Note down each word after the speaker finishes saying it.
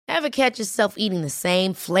Ever catch yourself eating the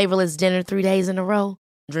same flavorless dinner 3 days in a row?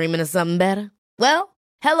 Dreaming of something better? Well,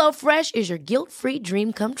 HelloFresh is your guilt-free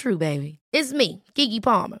dream come true, baby. It's me, Keke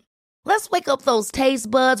Palmer. Let's wake up those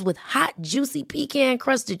taste buds with hot, juicy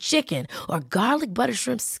pecan-crusted chicken or garlic butter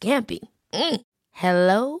shrimp scampi.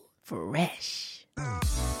 Hello Fresh.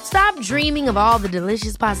 Stop dreaming of all the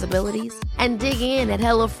delicious possibilities and dig in at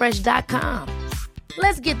HelloFresh.com.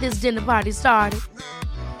 Let's get this dinner party started.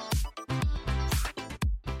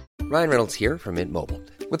 Ryan Reynolds here from Mint Mobile.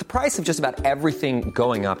 With the price of just about everything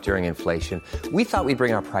going up during inflation, we thought we'd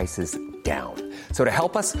bring our prices down. So to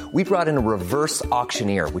help us, we brought in a reverse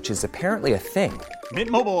auctioneer, which is apparently a thing. Mint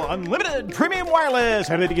Mobile Unlimited Premium Wireless.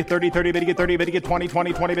 How to get 30, 30, bit to get 30, bit to get 20,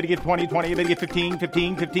 20, 20, bit to get 20, 20, bit to get 15,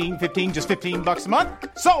 15, 15, 15, just $15 a month?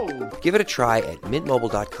 Sold! Give it a try at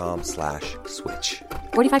mintmobile.com/switch.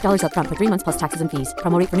 $45 up front for 3 months plus taxes and fees.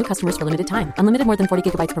 Promo rate for new customers for limited time. Unlimited more than 40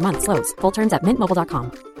 gigabytes per month. Slows full terms at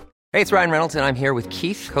mintmobile.com. Hey, it's Ryan Reynolds, and I'm here with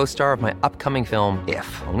Keith, co-star of my upcoming film, If,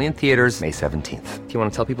 only in theaters May 17th. Do you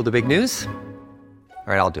want to tell people the big news?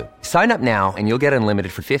 All right, I'll do it. Sign up now and you'll get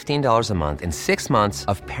unlimited for $15 a month and 6 months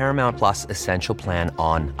of Paramount Plus Essential Plan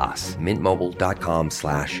on us.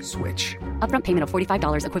 Mintmobile.com/switch. Upfront payment of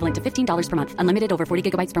 $45 equivalent to $15 per month. Unlimited over 40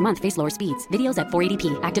 gigabytes per month. Face lower speeds. Videos at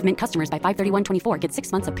 480p. Active Mint customers by 531.24 get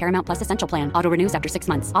 6 months of Paramount Plus Essential Plan. Auto renews after 6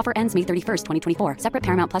 months. Offer ends May 31st, 2024. Separate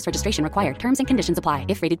Paramount Plus registration required. Terms and conditions apply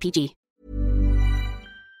if rated PG.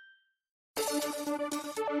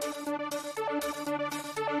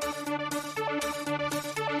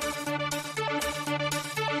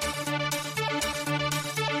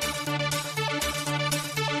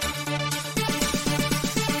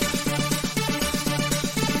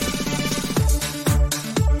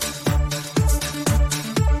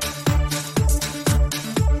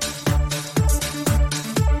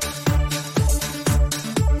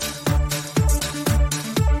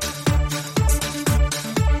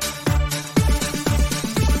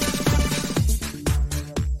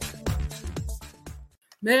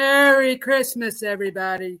 Merry Christmas,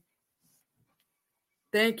 everybody.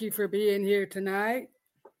 Thank you for being here tonight.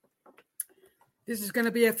 This is going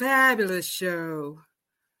to be a fabulous show.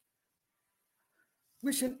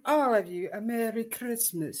 Wishing all of you a Merry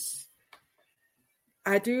Christmas.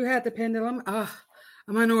 I do have the pendulum. I'm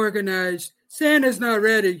unorganized. Santa's not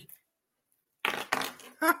ready.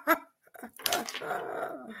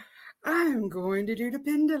 I'm going to do the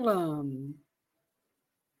pendulum.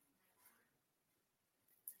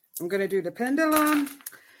 I'm going to do the pendulum.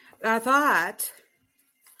 I thought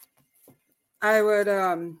I would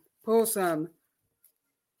pull some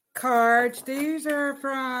cards. These are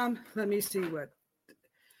from, let me see what.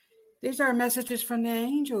 These are messages from the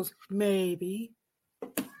angels, maybe.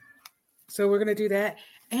 So we're going to do that.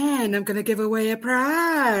 And I'm going to give away a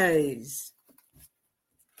prize.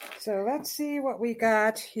 So let's see what we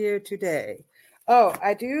got here today. Oh,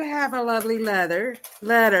 I do have a lovely letter.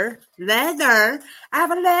 I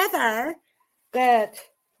have a letter that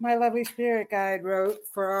my lovely spirit guide wrote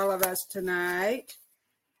for all of us tonight.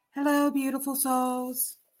 Hello, beautiful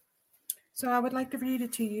souls. So I would like to read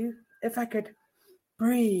it to you if I could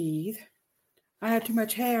breathe. I have too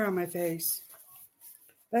much hair on my face.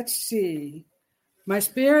 Let's see. My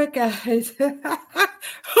spirit guide.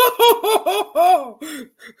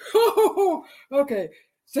 Okay.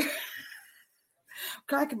 So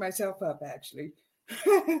cracking myself up, actually.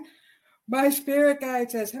 My spirit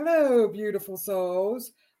guide says, hello, beautiful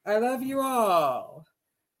souls. I love you all.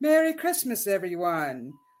 Merry Christmas,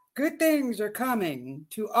 everyone. Good things are coming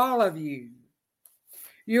to all of you.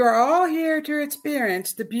 You are all here to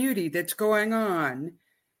experience the beauty that's going on.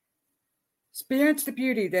 Experience the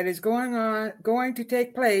beauty that is going to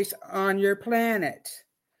take place on your planet.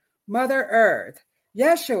 Mother Earth.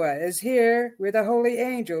 Yeshua is here with the holy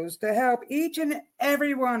angels to help each and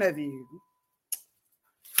every one of you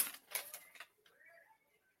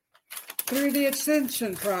through the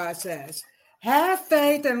ascension process. Have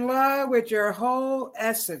faith and love with your whole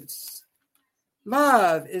essence.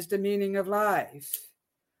 Love is the meaning of life.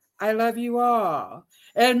 I love you all.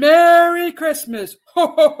 And Merry Christmas.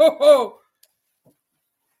 Ho, ho, ho,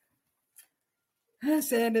 ho.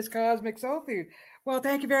 Santa's Cosmic Soul Food. Well,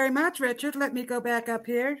 thank you very much, Richard. Let me go back up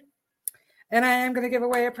here. And I am going to give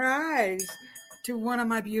away a prize to one of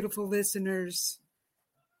my beautiful listeners.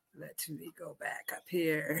 Let me go back up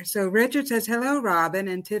here. So Richard says, hello, Robin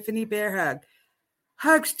and Tiffany Bear Hug.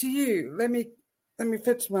 Hugs to you. Let me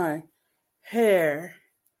fix my hair.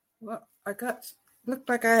 Well, looked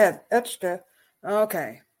like I had extra.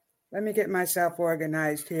 Okay. Let me get myself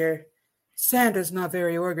organized here. Santa's not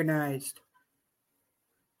very organized.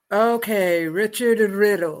 Okay, Richard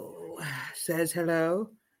Riddle says hello.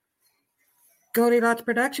 Goldilocks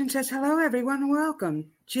Production says, hello, everyone. Welcome.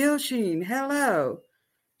 Jill Sheen, hello.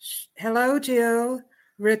 Hello, Jill.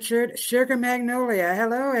 Richard, Sugar Magnolia,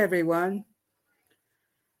 hello, everyone.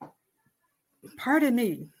 Pardon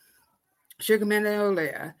me. Sugar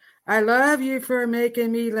Magnolia, I love you for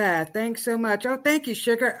making me laugh. Thanks so much. Oh, thank you,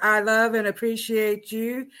 Sugar. I love and appreciate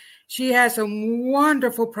you. She has some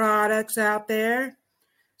wonderful products out there,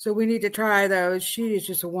 so we need to try those. She is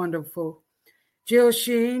just a wonderful. Jill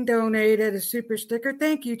Sheen donated a super sticker.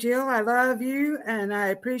 Thank you, Jill. I love you, and I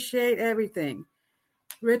appreciate everything.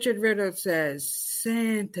 Richard Riddle says,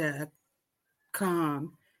 Santa,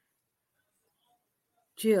 calm.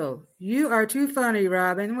 Jill, you are too funny,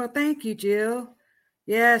 Robin. Well, thank you, Jill.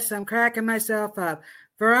 Yes, I'm cracking myself up.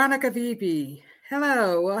 Veronica VB.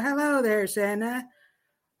 Hello. Well, hello there, Santa.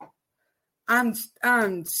 I'm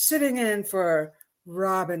sitting in for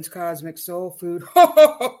Robin's Cosmic Soul Food.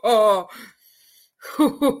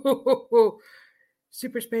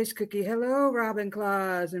 Super Space Cookie. Hello, Robin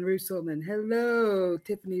Claus and Ruth Silman. Hello,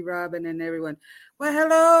 Tiffany, Robin, and everyone. Well,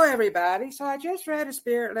 hello, everybody. So I just read a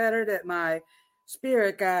spirit letter that my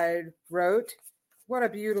spirit guide wrote. What a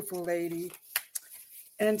beautiful lady.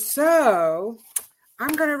 And so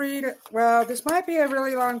I'm going to read it. Well, this might be a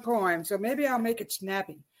really long poem, so maybe I'll make it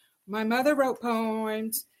snappy. My mother wrote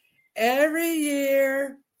poems every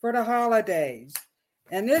year for the holidays.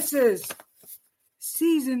 And this is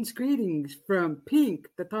Season's Greetings from Pink,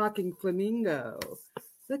 the Talking Flamingo.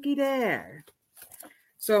 Looky there.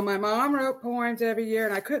 So my mom wrote poems every year,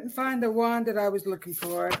 and I couldn't find the one that I was looking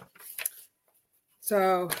for.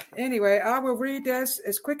 So anyway, I will read this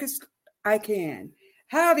as quick as I can.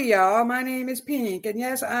 Howdy, y'all. My name is Pink, and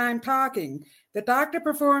yes, I'm talking. The doctor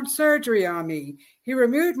performed surgery on me. He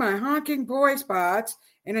removed my honking voice box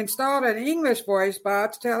and installed an English voice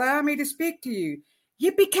box to allow me to speak to you.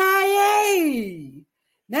 Yippee-ki-yay!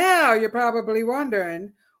 Now you're probably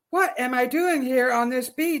wondering, what am I doing here on this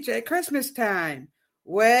beach at Christmas time?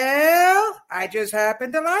 Well, I just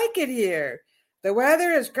happen to like it here. The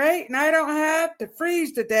weather is great and I don't have to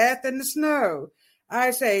freeze to death in the snow. I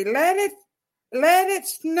say, let it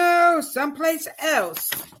snow someplace else.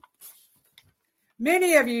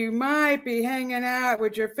 Many of you might be hanging out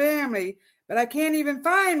with your family, but I can't even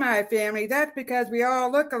find my family. That's because we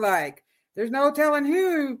all look alike. There's no telling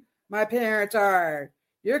who my parents are.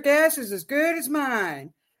 Your guess is as good as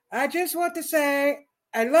mine. I just want to say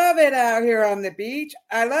I love it out here on the beach.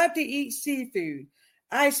 I love to eat seafood.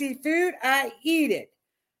 I see food, I eat it.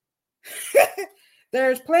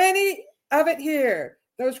 There's plenty of it here.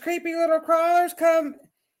 Those creepy little crawlers come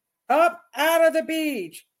up out of the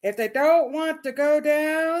beach. If they don't want to go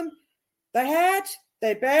down the hatch,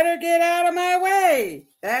 they better get out of my way.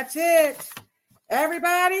 That's it.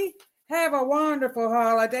 Everybody, have a wonderful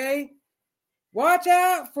holiday. Watch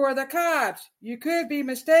out for the cops. You could be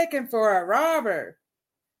mistaken for a robber.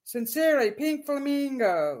 Sincerely, Pink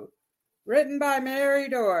Flamingo. Written by Mary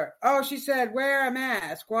Dorr. Oh, she said, wear a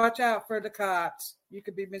mask. Watch out for the cops. You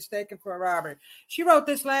could be mistaken for a robber. She wrote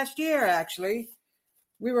this last year, actually.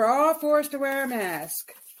 We were all forced to wear a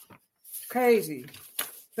mask. Crazy.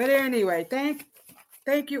 But anyway, thank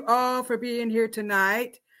you all for being here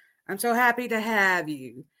tonight. I'm so happy to have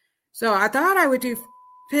you. So I thought I would do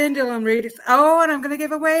pendulum readings. Oh, and I'm going to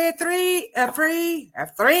give away a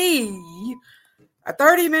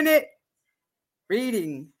 30-minute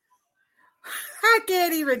reading. I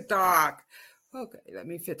can't even talk. Okay, let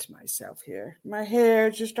me fix myself here. My hair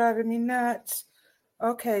is just driving me nuts.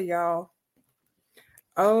 Okay, y'all.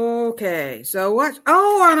 Okay, so what?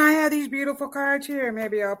 Oh, and I have these beautiful cards here.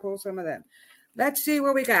 Maybe I'll pull some of them. Let's see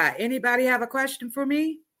what we got. Anybody have a question for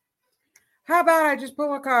me? How about I just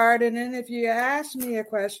pull a card, and then if you ask me a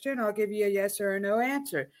question, I'll give you a yes or a no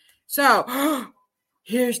answer. So,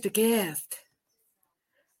 here's the gift.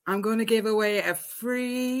 I'm going to give away a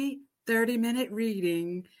free 30-minute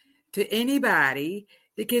reading to anybody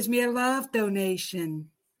that gives me a love donation.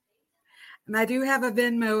 And I do have a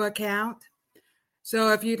Venmo account.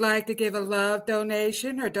 So if you'd like to give a love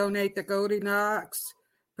donation or donate to Goldilocks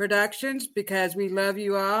Productions, because we love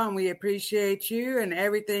you all and we appreciate you and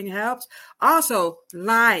everything helps. Also,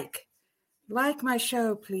 like my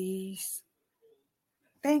show, please.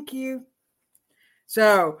 Thank you.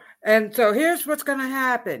 So here's what's going to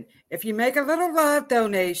happen. If you make a little love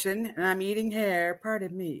donation, and I'm eating hair,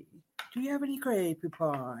 pardon me. Do you have any Grey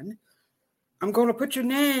Poupon? I'm going to put your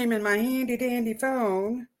name in my handy dandy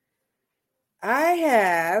phone. I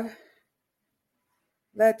have,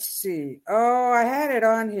 let's see. Oh, I had it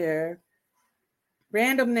on here.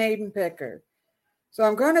 Random name picker. So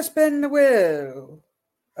I'm going to spin the wheel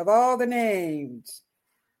of all the names.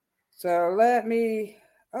 So let me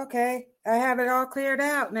Okay, I have it all cleared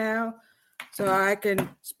out now, so I can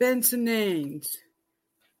spin some names.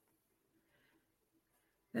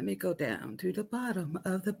 Let me go down to the bottom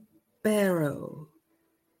of the barrel.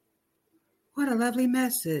 What a lovely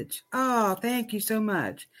message. Oh, thank you so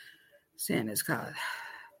much. Santa's card.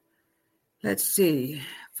 Let's see.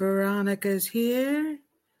 Veronica's here.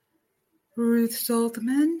 Ruth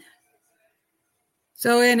Saltman.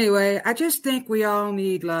 So anyway, I just think we all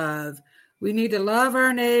need love. We need to love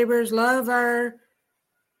our neighbors, love our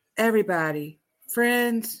everybody,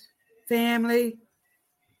 friends, family.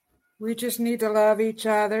 We just need to love each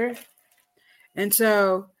other. And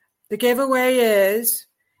so the giveaway is,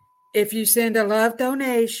 if you send a love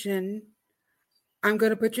donation, I'm going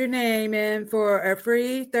to put your name in for a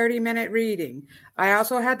free 30-minute reading. I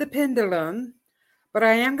also had the pendulum, but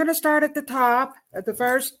I am going to start at the top at the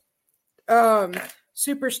first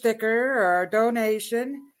super sticker or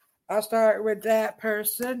donation. I'll start with that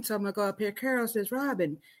person. So I'm going to go up here. Carol says,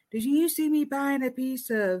 Robin, did you see me buying a piece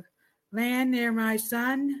of land near my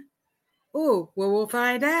son? Oh, well, we'll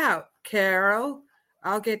find out, Carol.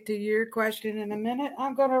 I'll get to your question in a minute.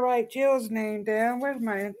 I'm going to write Jill's name down. Where's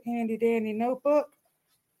my handy-dandy notebook?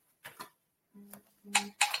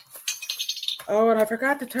 Oh, and I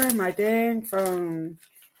forgot to turn my dang phone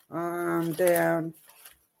down.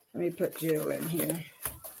 Let me put Jill in here.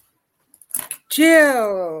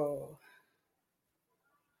 Jill!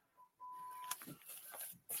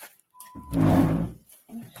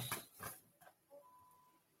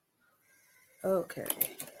 Okay.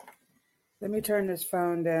 Let me turn this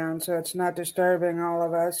phone down so it's not disturbing all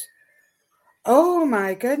of us. Oh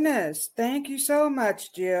my goodness. Thank you so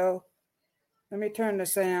much, Jill. Let me turn the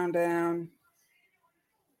sound down.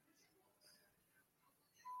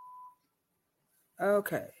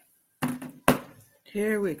 Okay.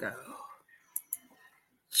 Here we go.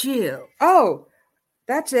 Jill. Oh,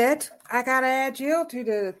 that's it. I gotta add Jill to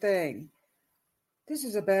the thing. This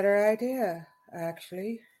is a better idea,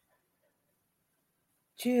 actually.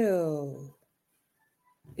 Jill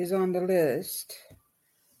is on the list.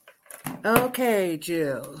 Okay,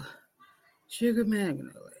 Jill. Sugar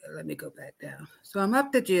Magnolia. Let me go back down. So I'm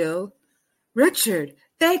up to Jill. Richard.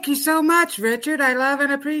 Thank you so much, Richard. I love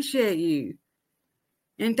and appreciate you.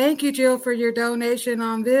 And thank you, Jill, for your donation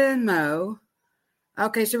on Venmo.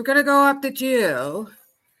 Okay, so we're going to go up to Jill.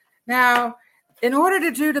 Now, in order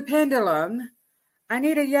to do the pendulum, I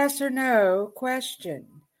need a yes or no question.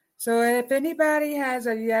 So if anybody has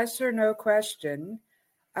a yes or no question,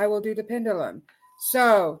 I will do the pendulum.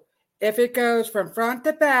 So if it goes from front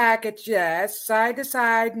to back, it's yes. Side to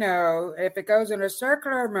side, no. If it goes in a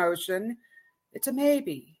circular motion, it's a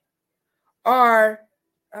maybe. Or,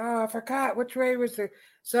 I forgot which way was the...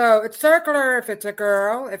 So it's circular if it's a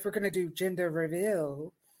girl, if we're going to do gender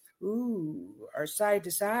reveal. Ooh, or side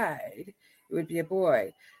to side, it would be a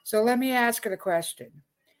boy. So let me ask her the question.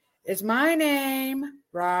 Is my name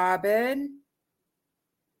Robin?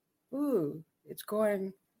 Ooh, it's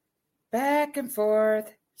going back and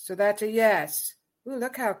forth. So that's a yes. Ooh,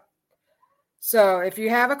 look how. So if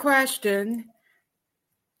you have a question,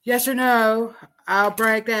 yes or no, I'll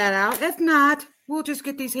break that out. If not, we'll just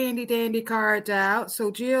get these handy dandy cards out.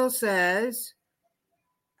 So Jill says,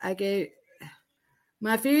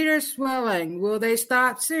 my feet are swelling. Will they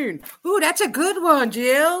stop soon? Ooh, that's a good one,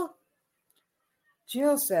 Jill.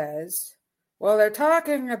 Jill says, well, they're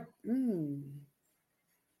talking.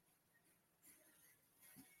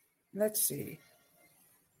 Let's see.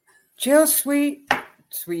 Jill's sweet.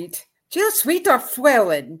 Jill's feet are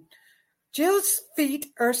swelling. Jill's feet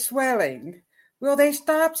are swelling. Will they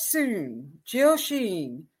stop soon? Jill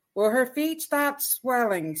Sheen. Will her feet stop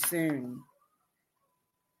swelling soon?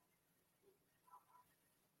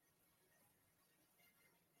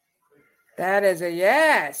 That is a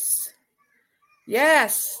yes.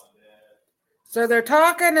 Yes. So they're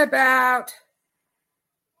talking about,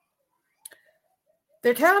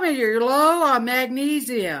 they're telling me you're low on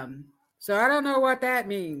magnesium. So I don't know what that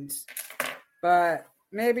means, but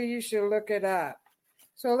maybe you should look it up.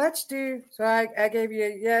 So let's do, so I gave you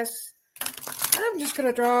a yes. I'm just going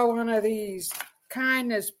to draw one of these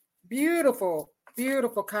kindness, beautiful,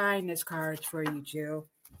 beautiful kindness cards for you, Jill.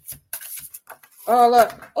 Oh,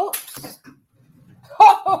 look. Oops.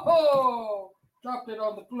 Oh, dropped it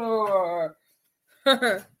on the floor.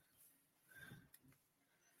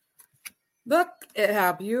 Look at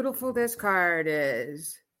how beautiful this card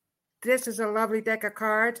is. This is a lovely deck of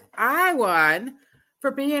cards. I won for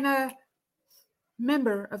being a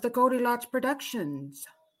member of the Goldilocks Productions,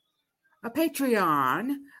 a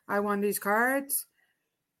Patreon. I won these cards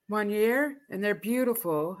 1 year, and they're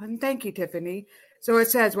beautiful. And thank you, Tiffany. So it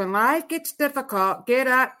says, when life gets difficult, get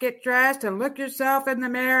up, get dressed, and look yourself in the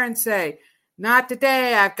mirror and say, not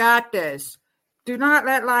today, I got this. Do not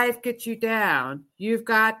let life get you down. You've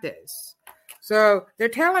got this. So they're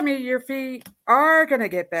telling me your feet are going to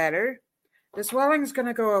get better. The swelling's going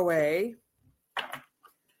to go away.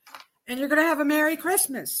 And you're going to have a Merry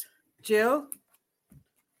Christmas, Jill.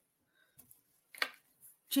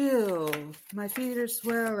 Jill, my feet are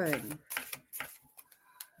swelling.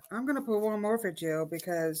 I'm going to put one more for Jill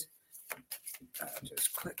because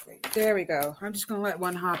just quickly. There we go. I'm just going to let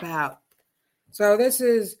one hop out. So this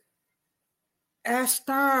is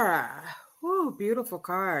Astara. Ooh, beautiful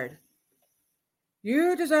card.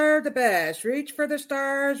 You deserve the best. Reach for the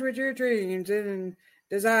stars with your dreams and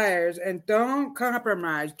desires and don't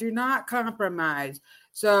compromise. Do not compromise.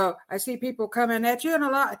 So I see people coming at you and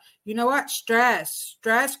a lot. You know what? Stress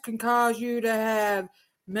can cause you to have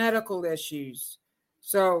medical issues.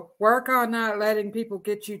 So work on not letting people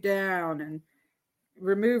get you down and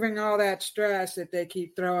removing all that stress that they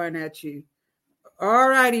keep throwing at you. All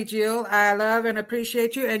righty, Jill. I love and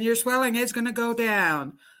appreciate you. And your swelling is going to go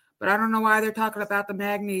down. But I don't know why they're talking about the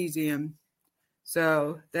magnesium.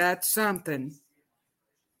 So that's something.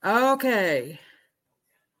 Okay.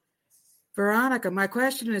 Veronica, my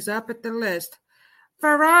question is up at the list.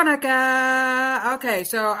 Veronica. Okay,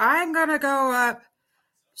 so I'm going to go up.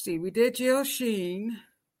 See, we did Jill Sheen.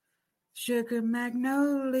 Sugar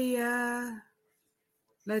Magnolia.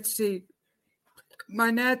 Let's see.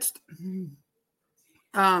 My next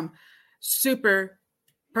super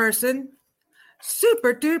person.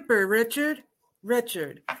 Super duper, Richard.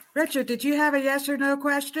 Richard, did you have a yes or no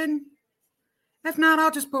question? If not, I'll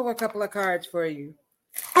just pull a couple of cards for you.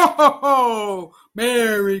 Ho, ho, ho!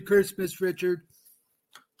 Merry Christmas, Richard.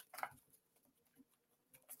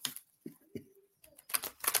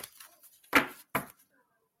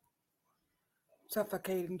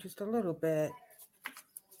 Suffocating just a little bit.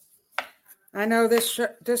 I know this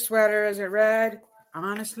sweater isn't red.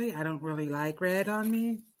 Honestly, I don't really like red on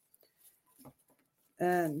me.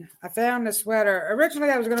 And I found the sweater. Originally,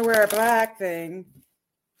 I was going to wear a black thing.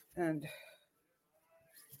 And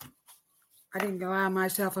I didn't allow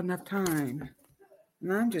myself enough time.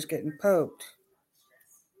 And I'm just getting poked.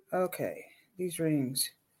 Okay, these rings.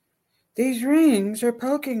 These rings are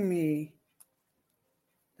poking me.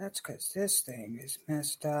 That's because this thing is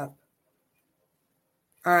messed up.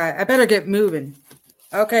 All right, I better get moving.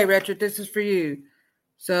 Okay, Richard, this is for you.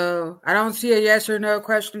 So I don't see a yes or no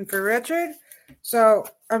question for Richard. So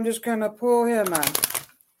I'm just going to pull him up.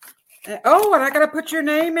 And I got to put your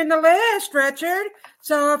name in the list, Richard.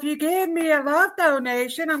 So if you give me a love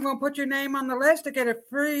donation, I'm going to put your name on the list to get a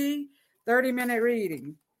free 30-minute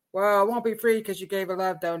reading. Well, it won't be free because you gave a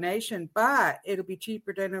love donation, but it'll be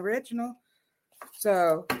cheaper than original.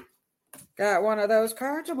 So got one of those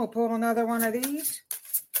cards, and we'll pull another one of these.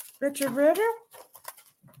 Richard Ritter?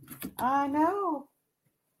 I know.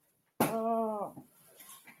 Oh,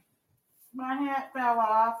 my hat fell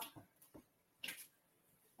off.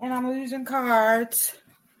 And I'm losing cards.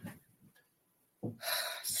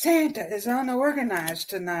 Santa is unorganized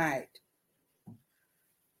tonight.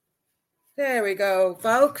 There we go,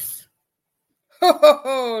 folks. Ho, ho,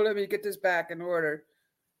 ho. Let me get this back in order.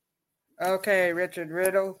 Okay, Richard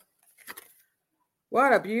Riddle.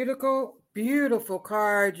 What a beautiful, beautiful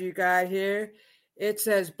card you got here. It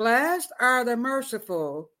says, blessed are the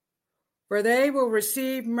merciful, for they will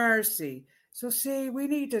receive mercy. So see, we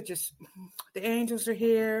need to just, the angels are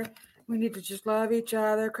here. We need to just love each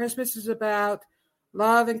other. Christmas is about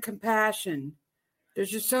love and compassion.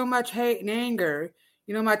 There's just so much hate and anger.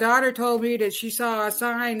 You know, my daughter told me that she saw a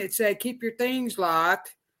sign that said, keep your things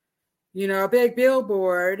locked. You know, a big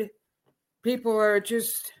billboard. People are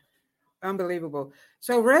just unbelievable.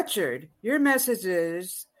 So, Richard, your message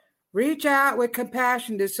is, reach out with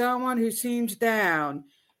compassion to someone who seems down.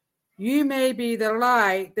 You may be the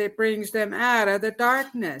light that brings them out of the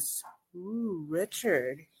darkness. Ooh,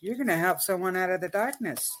 Richard, you're going to help someone out of the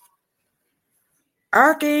darkness.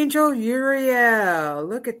 Archangel Uriel.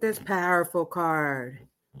 Look at this powerful card.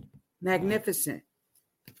 Magnificent.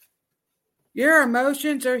 Your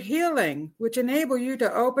emotions are healing, which enable you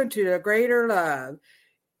to open to a greater love.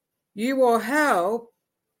 I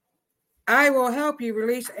will help you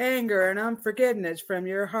release anger and unforgiveness from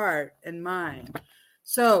your heart and mind.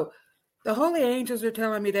 So, the holy angels are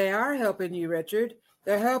telling me they are helping you, Richard.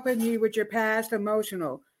 They're helping you with your past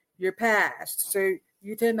your past. So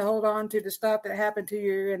you tend to hold on to the stuff that happened to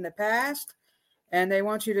you in the past. And they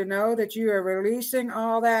want you to know that you are releasing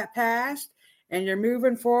all that past and you're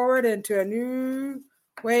moving forward into a new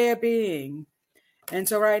way of being. And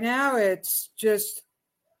so right now it's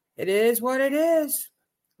It is what it is.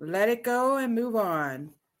 Let it go and move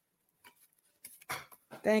on.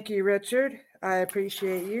 Thank you, Richard. I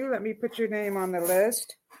appreciate you. Let me put your name on the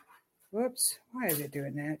list. Whoops. Why is it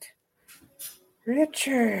doing that?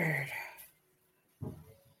 Richard.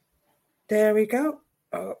 There we go.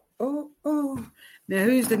 Oh. Now,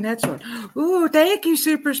 who's the next one? Ooh, thank you,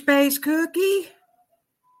 Super Space Cookie.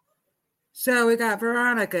 So we got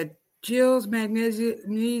Veronica. Jill's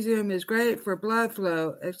magnesium is great for blood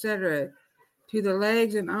flow, etc., to the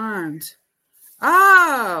legs and arms.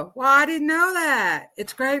 Oh, well, I didn't know that.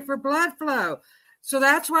 It's great for blood flow. So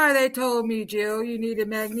that's why they told me, Jill, you needed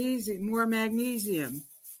more magnesium.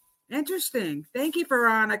 Interesting. Thank you,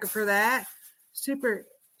 Veronica, for that. Super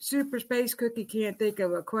Space Cookie can't think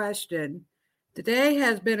of a question. Today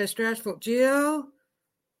has been a stressful. Jill,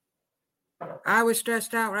 I was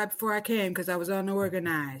stressed out right before I came because I was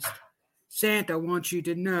unorganized. Santa wants you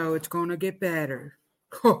to know it's going to get better.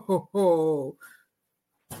 Ho, ho, ho.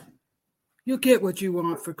 You'll get what you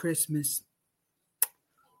want for Christmas.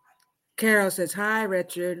 Carol says, hi,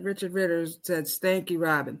 Richard. Richard Ritter says, thank you,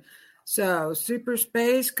 Robin. So, Super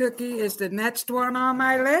Space Cookie is the next one on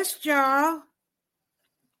my list, y'all.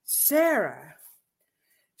 Sarah.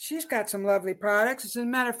 She's got some lovely products. As a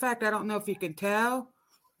matter of fact, I don't know if you can tell,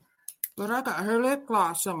 but I got her lip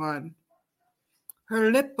gloss on. Her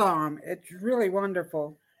lip balm. It's really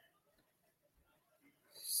wonderful.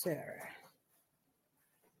 Sarah.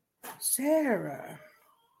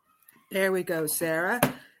 There we go, Sarah.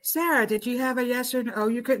 Sarah, did you have a yes or no? Oh,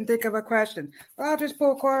 you couldn't think of a question. Well, I'll just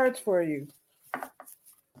pull cards for you.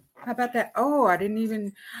 How about that? Oh, I didn't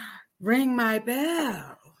even ring my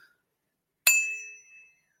bell.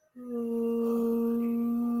 Ooh.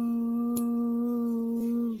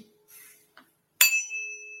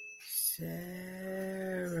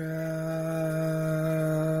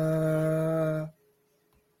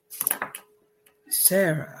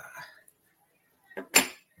 Sarah.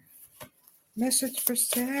 Message for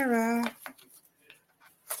Sarah.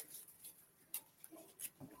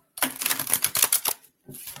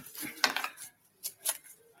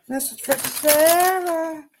 Message for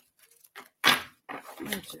Sarah. I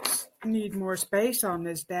just need more space on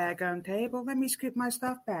this daggone table. Let me scoop my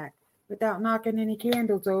stuff back without knocking any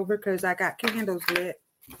candles over because I got candles lit.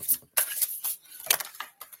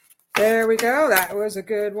 There we go. That was a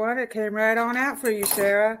good one. It came right on out for you,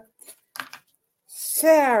 Sarah.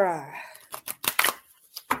 Sarah.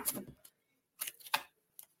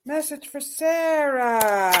 Message for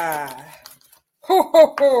Sarah. Ho,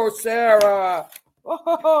 ho, ho, Sarah. Ho,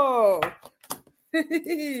 ho, ho.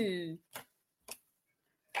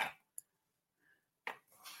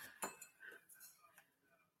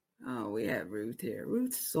 Oh, we have Ruth here.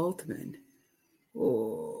 Ruth Saltman.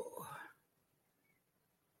 Oh.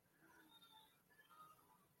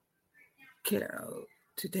 Carol.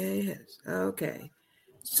 Today has. Okay.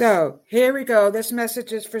 So here we go. This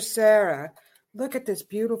message is for Sarah. Look at this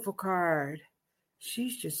beautiful card.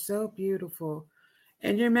 She's just so beautiful.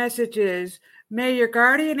 And your message is, may your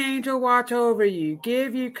guardian angel watch over you,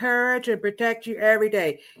 give you courage, and protect you every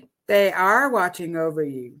day. They are watching over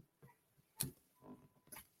you.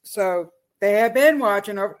 So they have been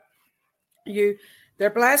watching over you. They're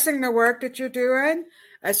blessing the work that you're doing.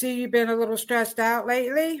 I see you've been a little stressed out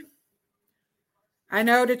lately. I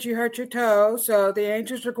know that you hurt your toe, so the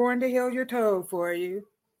angels are going to heal your toe for you.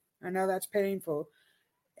 I know that's painful.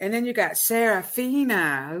 And then you got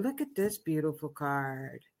Seraphina. Look at this beautiful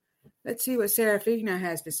card. Let's see what Seraphina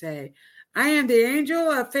has to say. I am the angel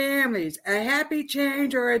of families. A happy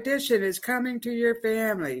change or addition is coming to your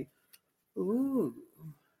family. Ooh.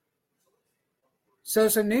 So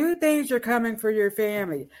some new things are coming for your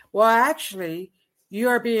family. Well, actually, you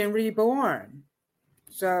are being reborn.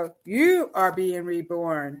 So you are being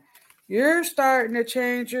reborn. You're starting to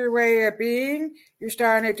change your way of being. You're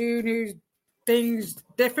starting to do new things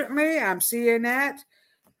differently. I'm seeing that.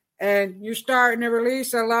 And you're starting to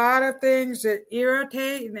release a lot of things that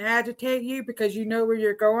irritate and agitate you because you know where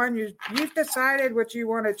you're going. You've decided what you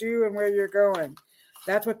want to do and where you're going.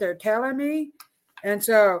 That's what they're telling me. And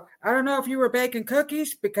so I don't know if you were baking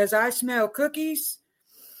cookies because I smell cookies.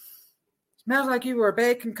 It smells like you were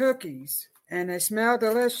baking cookies. And they smell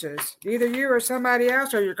delicious. Either you or somebody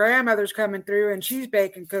else or your grandmother's coming through and she's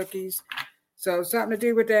baking cookies. So something to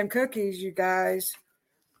do with them cookies, you guys.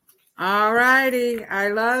 All righty. I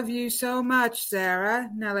love you so much, Sarah.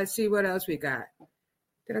 Now let's see what else we got.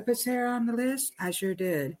 Did I put Sarah on the list? I sure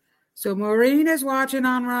did. So Maureen is watching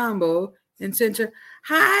on Rumble. And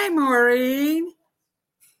hi, Maureen.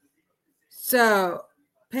 So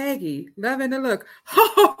Peggy, loving the look. Ho,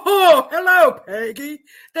 ho, ho. Hello, Peggy.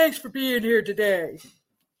 Thanks for being here today.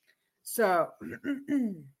 So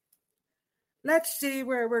let's see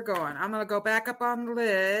where we're going. I'm going to go back up on the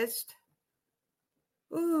list.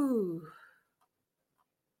 Ooh.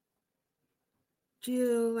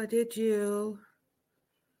 Jill, I did Jill.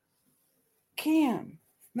 Kim.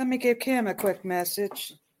 Let me give Kim a quick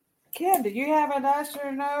message. Kim, do you have a yes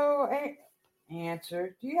or no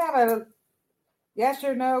answer? Do you have a yes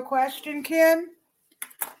or no question, Kim?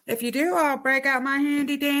 If you do, I'll break out my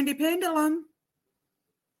handy dandy pendulum.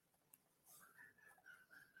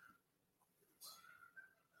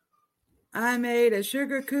 I made a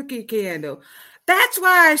sugar cookie candle. That's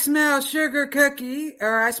why I smell sugar cookie,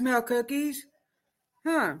 or I smell cookies.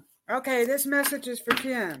 Huh. Okay, this message is for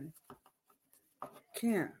Kim.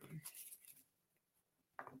 Kim.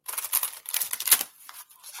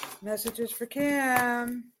 Messages for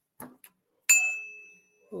Kim.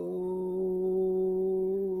 Oh,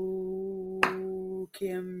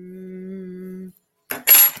 Kim.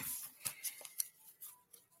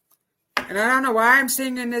 And I don't know why I'm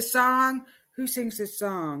singing this song. Who sings this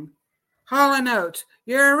song? Hall & Oates.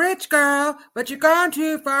 You're a rich girl, but you've gone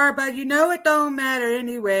too far, but you know it don't matter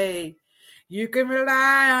anyway. You can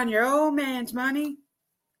rely on your old man's money.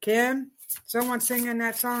 Kim, someone's singing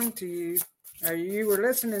that song to you. Or you were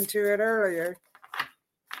listening to it earlier.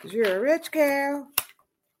 Because you're a rich gal.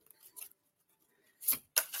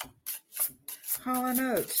 Hall &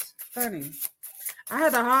 Oates. Funny. I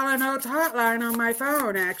had the Hall & Oates hotline on my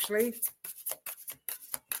phone, actually.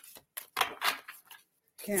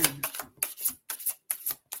 Kim.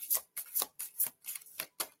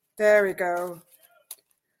 There we go.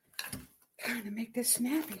 Trying to make this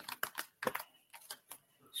snappy.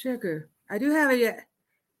 Sugar. I do have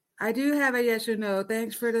a yes or no.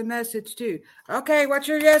 Thanks for the message too. Okay, what's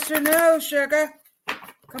your yes or no, Sugar?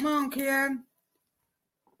 Come on, Kim.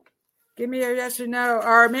 Give me a yes or no.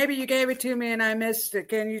 Or maybe you gave it to me and I missed it.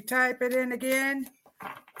 Can you type it in again?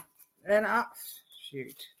 And I'll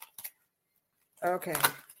shoot. Okay.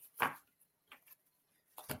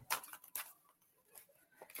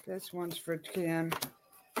 This one's for Kim.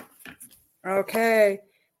 Okay.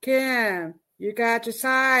 Kim, you got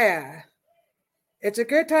Josiah. It's a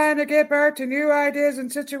good time to give birth to new ideas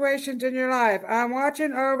and situations in your life. I'm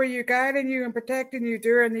watching over you, guiding you, and protecting you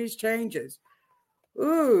during these changes.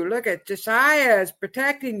 Ooh, look at Josiah is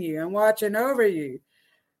protecting you and watching over you.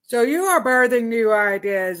 So you are birthing new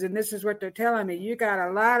ideas, and this is what they're telling me. You got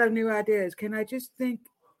a lot of new ideas. Can I just think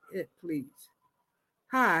it, please?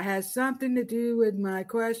 Hi, has something to do with my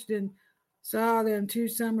question. Saw them 2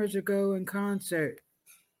 summers ago in concert.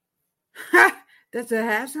 Does it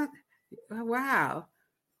have something? Oh, wow.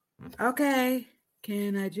 Okay.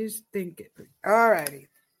 Can I just think it? All righty.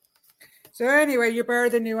 So anyway, you're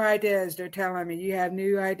birthing new ideas. They're telling me you have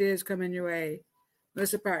new ideas coming your way.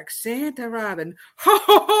 Melissa Parks, Santa Robin. Ho,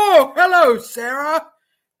 ho, ho! Hello, Sarah.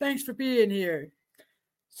 Thanks for being here.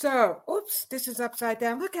 So, oops, this is upside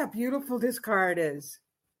down. Look how beautiful this card is.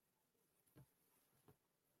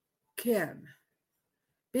 Kim,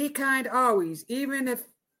 be kind always, even if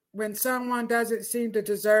when someone doesn't seem to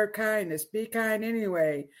deserve kindness. Be kind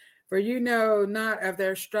anyway, for you know not of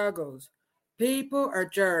their struggles. People are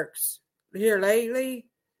jerks here lately,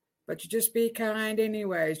 but you just be kind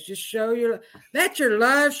anyways. Just let your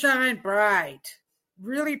love shine bright,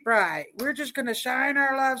 really bright. We're just going to shine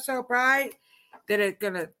our love so bright that it's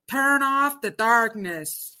going to turn off the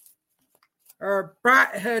darkness. Or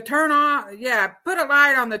turn on, put a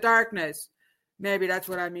light on the darkness. Maybe that's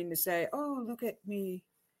what I mean to say. Oh, look at me.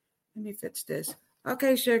 Let me fix this.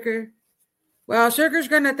 Okay, Sugar. Well, Sugar's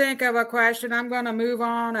going to think of a question. I'm going to move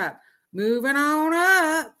on up. Moving on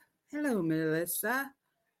up. Hello, Melissa.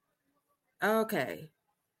 Okay.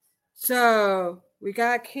 So, we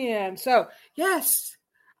got Kim. So, yes,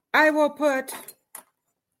 I will put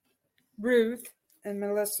Ruth and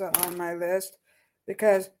Melissa on my list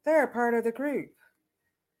because they're a part of the group.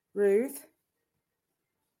 Ruth.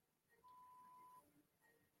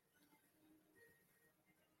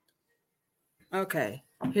 Okay,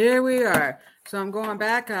 here we are. So I'm going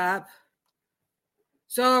back up.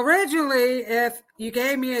 So originally, if you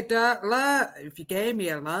gave me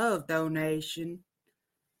a love donation,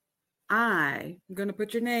 I'm going to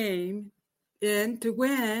put your name in to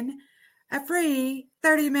win a free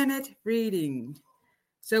 30-minute reading.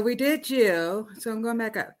 So we did Jill. So I'm going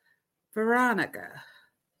back up. Veronica.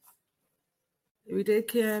 We did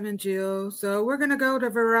Kim and Jill. So we're going to go to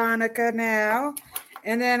Veronica now.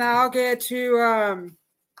 And then I'll get to,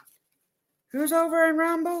 who's over in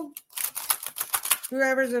Rumble?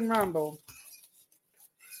 Whoever's in Rumble.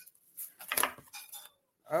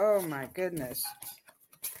 Oh, my goodness.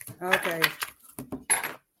 Okay.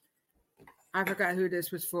 I forgot who this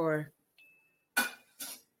was for.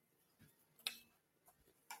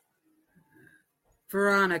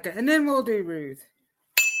 Veronica, and then we'll do Ruth.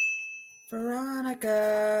 Veronica.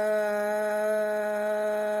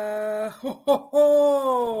 Ho, ho,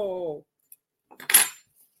 ho.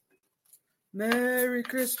 Merry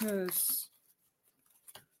Christmas.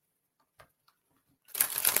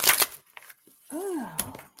 Oh.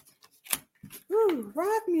 Ooh,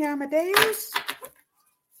 rock me, Amadeus.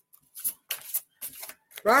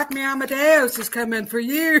 Rock me, Amadeus is coming for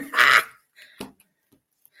you.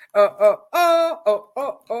 Oh, oh, oh, oh,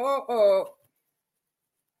 oh, oh, oh.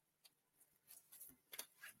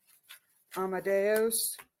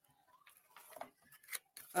 Amadeus.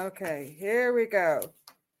 Okay, here we go.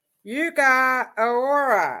 You got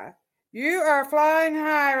Aurora. You are flying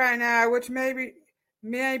high right now, which may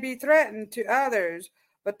be threatened to others,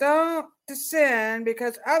 but don't descend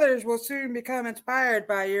because others will soon become inspired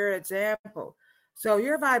by your example. So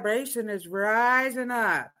your vibration is rising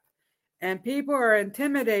up, and people are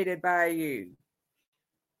intimidated by you.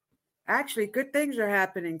 Actually, good things are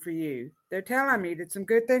happening for you. They're telling me that some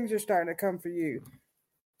good things are starting to come for you.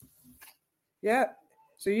 Yep.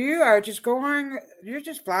 So you're just flying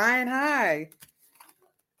high.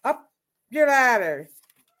 Up your ladder.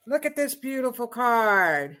 Look at this beautiful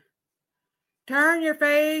card. Turn your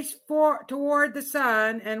face toward the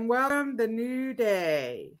sun and welcome the new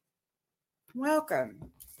day.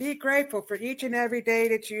 Welcome. Be grateful for each and every day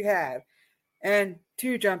that you have. And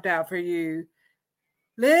 2 jumped out for you.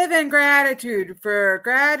 Live in gratitude, for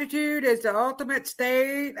gratitude is the ultimate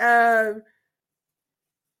state of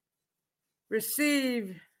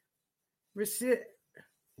receivership.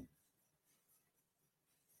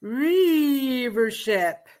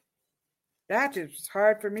 That is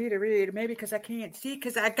hard for me to read. Maybe because I can't see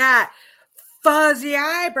because I got fuzzy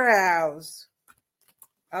eyebrows.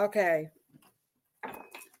 Okay.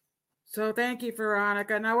 So thank you,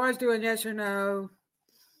 Veronica. And I was doing yes or no.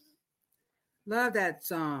 Love that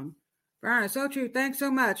song. Veronica, so true. Thanks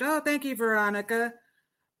so much. Oh, thank you, Veronica.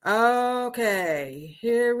 Okay,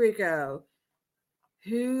 here we go.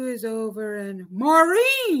 Who is over in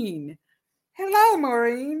Maureen? Hello,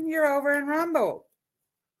 Maureen. You're over in Rumble.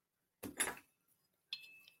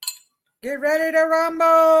 Get ready to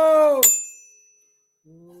rumble.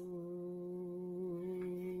 Ooh.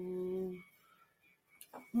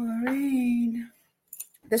 Maureen,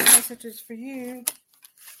 this message is for you.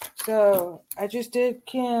 So I just did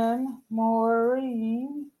Kim,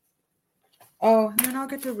 Maureen. Oh, and then I'll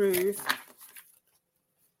get to Ruth.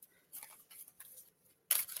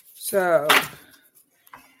 So,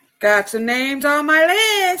 got some names on my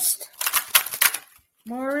list.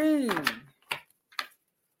 Maureen.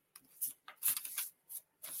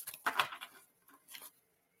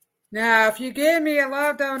 Now, if you give me a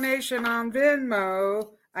love donation on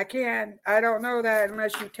Venmo, I don't know that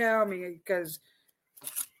unless you tell me because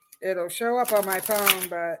it'll show up on my phone,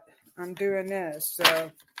 but I'm doing this.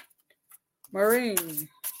 So, Maureen.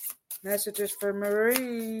 Messages for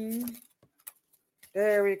Maureen.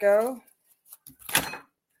 There we go.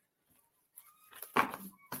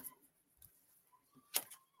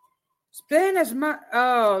 Spend as much.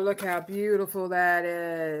 Oh, look how beautiful that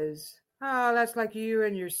is. Oh, that's like you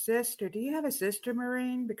and your sister. Do you have a sister,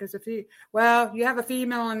 Maureen? Because you have a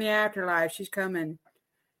female in the afterlife. She's coming.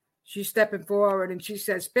 She's stepping forward and she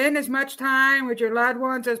says, spend as much time with your loved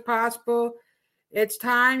ones as possible. It's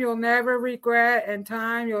time you'll never regret and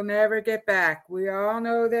time you'll never get back. We all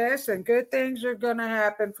know this, and good things are going to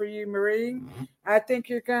happen for you, Maureen. Mm-hmm. I think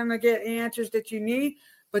you're going to get answers that you need,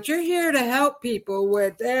 but you're here to help people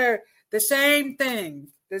with the same thing.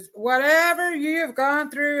 Whatever you have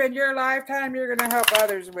gone through in your lifetime, you're going to help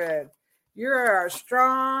others with. You're a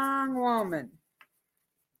strong woman.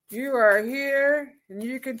 You are here, and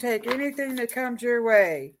you can take anything that comes your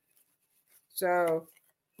way. So,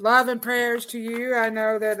 love and prayers to you. I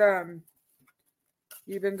know that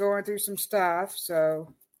you've been going through some stuff,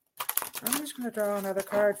 so I'm just going to draw another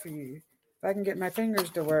card for you. If I can get my fingers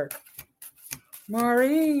to work.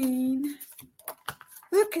 Maureen,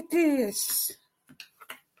 look at this.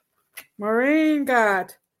 Maureen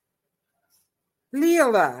got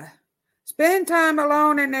Leela. Spend time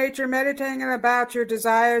alone in nature, meditating about your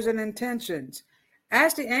desires and intentions.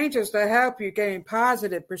 Ask the angels to help you gain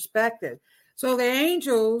positive perspective. So the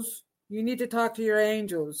angels, you need to talk to your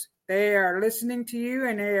angels. They are listening to you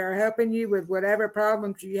and they are helping you with whatever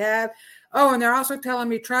problems you have. Oh, and they're also telling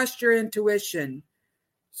me trust your intuition.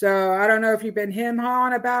 So I don't know if you've been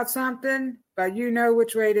hem-hawing about something, but you know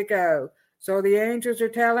which way to go. So the angels are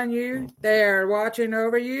telling you, they are watching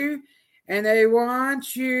over you, and they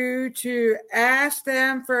want you to ask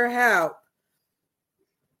them for help.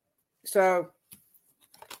 So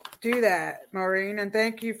do that, Maureen, and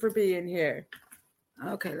thank you for being here.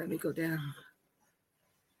 Okay, let me go down.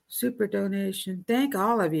 Super donation. Thank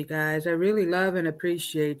all of you guys. I really love and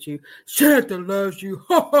appreciate you. Santa loves you.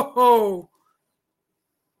 Ho, ho, ho.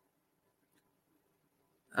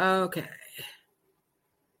 Okay.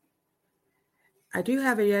 I do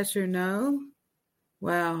have a yes or no.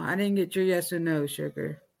 Well, I didn't get your yes or no,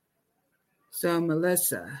 sugar. So,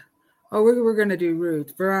 Melissa. Oh, we're going to do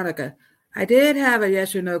Ruth. Veronica. I did have a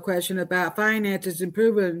yes or no question about finances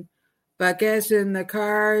improving, but guessing the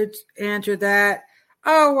cards answer that.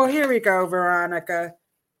 Oh, well, here we go, Veronica.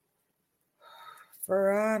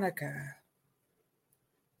 Veronica.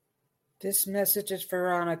 This message is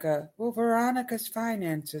Veronica. Will Veronica's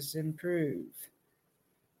finances improve?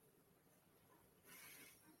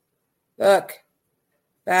 Look,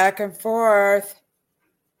 back and forth.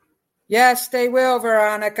 Yes, they will,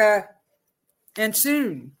 Veronica. And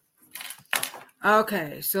soon.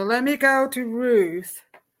 Okay, so let me go to Ruth.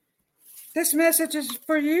 This message is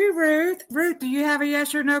for you, Ruth. Ruth, do you have a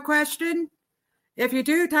yes or no question? If you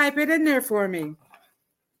do, type it in there for me.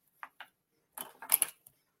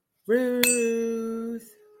 Ruth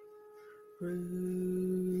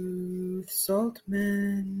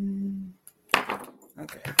Saltman.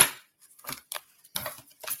 Okay.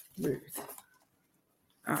 Ruth.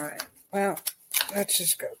 All right. Well, let's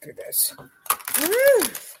just go through this.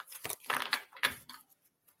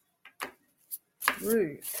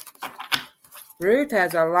 Ruth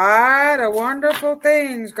has a lot of wonderful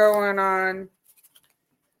things going on.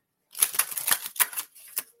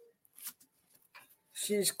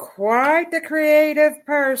 She's quite the creative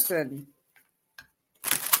person.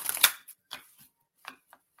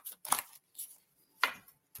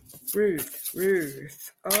 Ruth.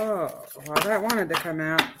 Oh, well, that wanted to come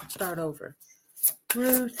out. Start over.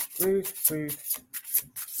 Ruth.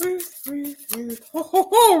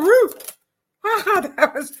 Oh, Ruth. Ah,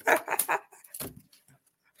 that was...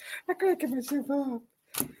 I couldn't get myself off.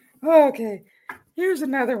 Okay, here's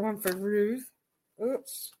another one for Ruth.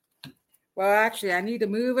 Oops. Well, actually, I need to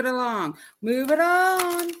move it along. Move it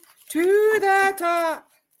on to the top.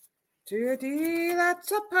 To a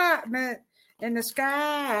deluxe apartment in the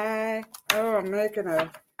sky. Oh, I'm making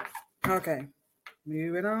a... Okay.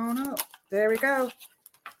 Move it on up. There we go.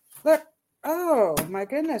 Look. Oh, my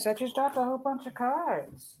goodness. I just dropped a whole bunch of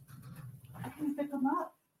cards. I can pick them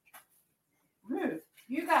up. Ruth,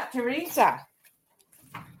 you got Teresa.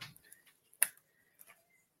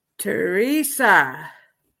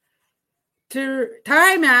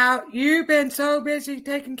 Time out. You've been so busy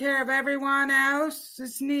taking care of everyone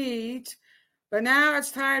else's needs, but now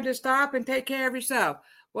it's time to stop and take care of yourself.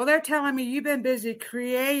 Well, they're telling me you've been busy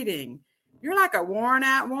creating. You're like a worn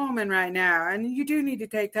out woman right now, and you do need to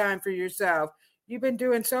take time for yourself. You've been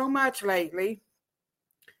doing so much lately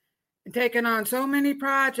and taking on so many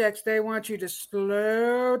projects. They want you to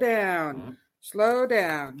slow down.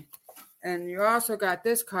 And you also got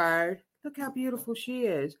this card. Look how beautiful she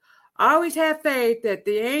is. Always have faith that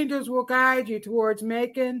the angels will guide you towards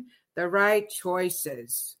making the right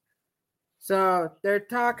choices. So they're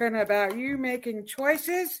talking about you making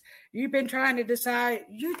choices. You've been trying to decide.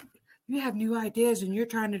 You have new ideas and you're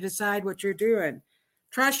trying to decide what you're doing.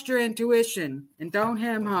 Trust your intuition and don't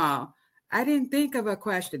hem-haw. I didn't think of a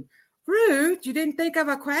question. Ruth, you didn't think of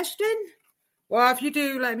a question? Well, if you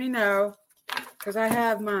do, let me know, because I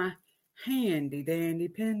have my handy-dandy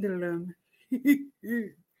pendulum.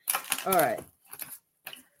 All right.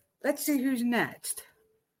 Let's see who's next.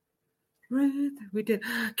 Ruth, we did.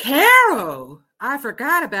 Carol! I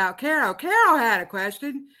forgot about Carol. Carol had a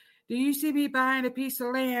question. Do you see me buying a piece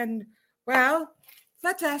of land? Well,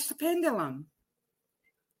 let's ask the pendulum.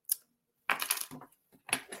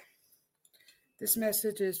 This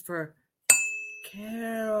message is for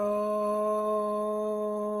Carol.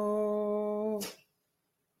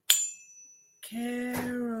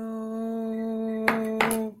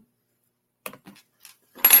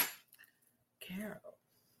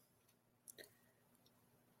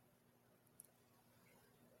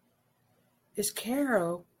 Is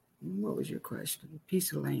Carol, what was your question? A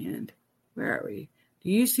piece of land. Where are we?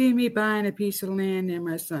 Do you see me buying a piece of land near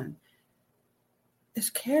my son?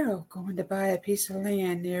 Is Carol going to buy a piece of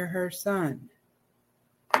land near her son?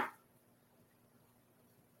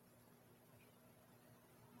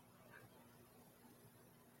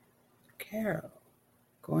 Carol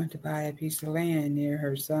going to buy a piece of land near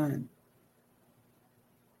her son.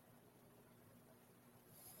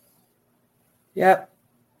 Yep.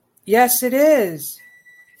 Yes, it is.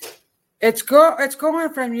 It's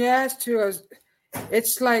going from yes to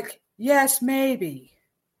it's like yes, maybe.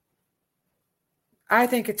 I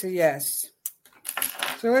think it's a yes.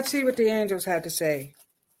 So let's see what the angels had to say.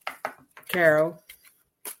 Carol.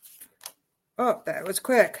 Oh, that was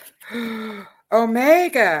quick.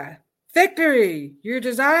 Omega, victory. Your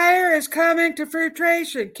desire is coming to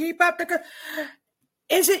fruition. Keep up the...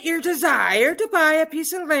 Is it your desire to buy a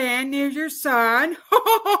piece of land near your son?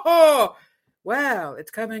 Well,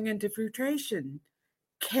 it's coming into fruition,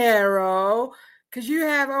 Carol, because you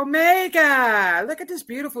have Omega. Look at this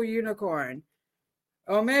beautiful unicorn.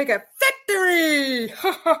 Omega, victory!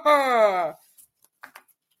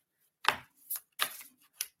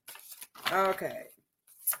 Okay.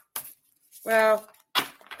 Well,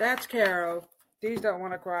 that's Carol. These don't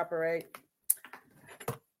want to cooperate.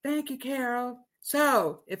 Thank you, Carol.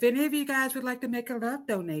 So, if any of you guys would like to make a love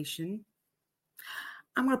donation,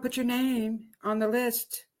 I'm going to put your name on the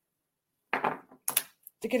list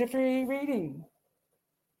to get a free reading.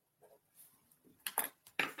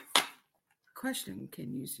 Question,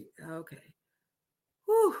 can you see? Okay.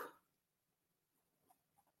 Whew.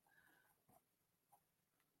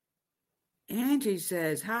 Angie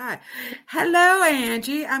says, hi. Hello,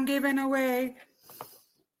 Angie. I'm giving away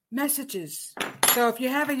messages. So if you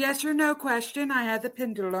have a yes or no question, I have the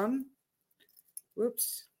pendulum.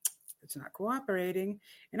 Whoops. It's not cooperating.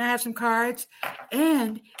 And I have some cards.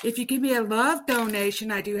 And if you give me a love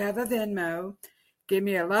donation, I do have a Venmo. Give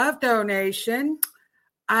me a love donation.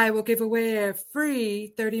 I will give away a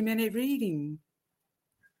free 30-minute reading.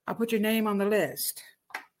 I'll put your name on the list.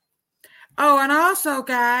 Oh, and also,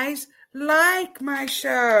 guys, like my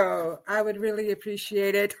show. I would really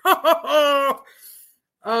appreciate it.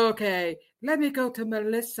 Okay, let me go to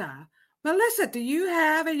Melissa. Melissa, do you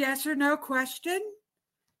have a yes or no question?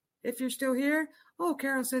 If you're still here. Oh,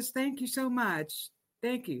 Carol says, thank you so much.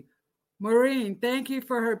 Thank you. Maureen, thank you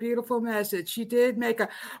for her beautiful message. She did make a...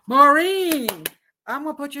 Maureen, I'm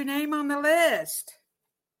going to put your name on the list.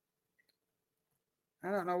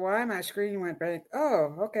 I don't know why my screen went blank.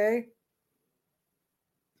 Oh, okay.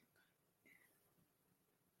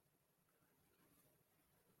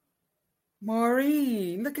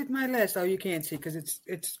 Maureen, look at my list. Oh, you can't see because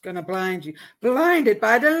it's going to blind you. Blinded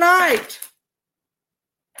by the light.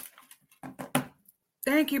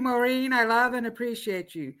 Thank you, Maureen. I love and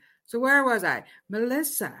appreciate you. So where was I?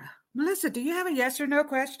 Melissa. Melissa, do you have a yes or no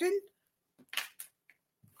question?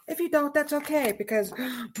 If you don't, that's okay because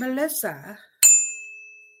Melissa,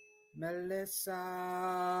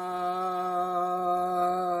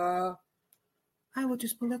 I will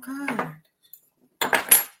just pull a card.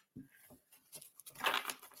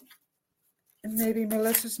 And maybe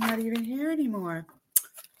Melissa's not even here anymore.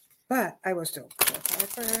 But I will still pull a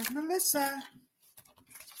card for Melissa.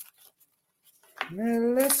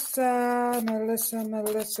 Melissa.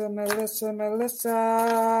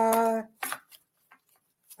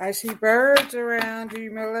 I see birds around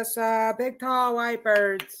you, Melissa. Big, tall, white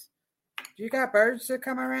birds. You got birds that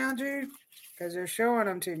come around you? Because they're showing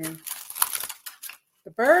them to me.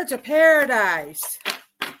 The birds of paradise.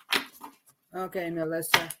 Okay,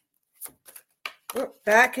 Melissa. Oh,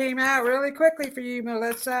 that came out really quickly for you,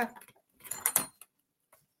 Melissa.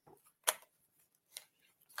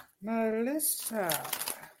 Melissa.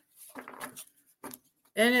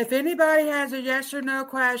 And if anybody has a yes or no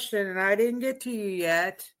question and I didn't get to you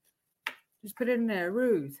yet, just put it in there.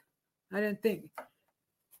 Ruth. I didn't think.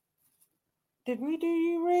 Did we do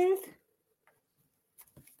you, Ruth?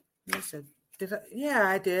 Listen, did I? Yeah,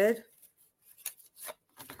 I did.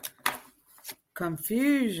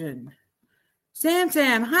 Confusion. Sam,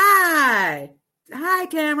 hi. Hi,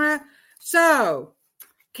 Tamara. So, in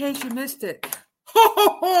case you missed it,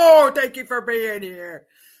 thank you for being here.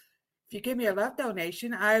 If you give me a love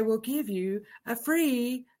donation, I will give you a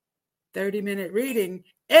free 30-minute reading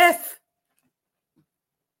if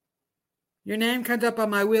your name comes up on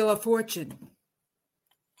my Wheel of Fortune.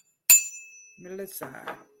 Melissa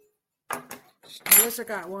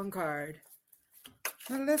got one card.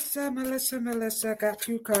 Melissa got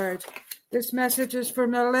two cards. This message is for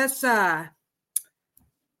Melissa.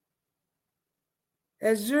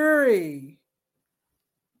 Azuri.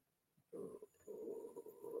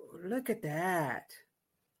 Look at that.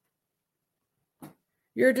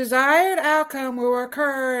 Your desired outcome will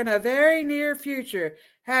occur in a very near future.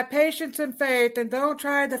 Have patience and faith and don't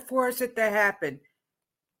try to force it to happen.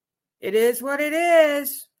 It is what it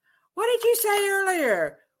is. What did you say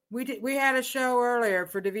earlier? We had a show earlier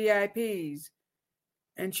for the VIPs.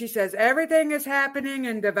 And she says, everything is happening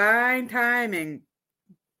in divine timing.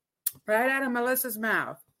 Right out of Melissa's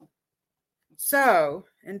mouth. So,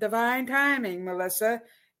 in divine timing, Melissa,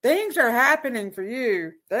 things are happening for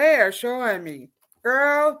you. They are showing me.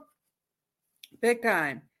 Girl, big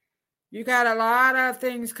time. You got a lot of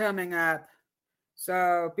things coming up.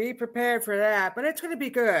 So, be prepared for that. But it's going to be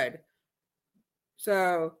good.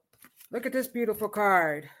 So, Look at this beautiful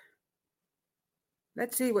card.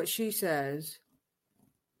 Let's see what she says.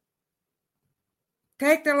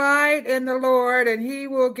 Take delight in the Lord, and he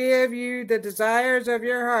will give you the desires of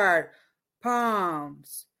your heart.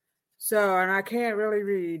 Palms. So, and I can't really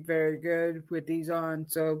read very good with these on,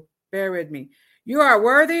 so bear with me. You are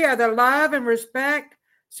worthy of the love and respect.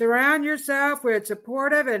 Surround yourself with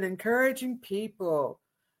supportive and encouraging people.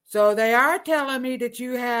 So they are telling me that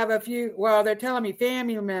you have a few, well, they're telling me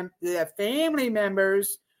family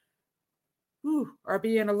members are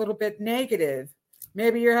being a little bit negative.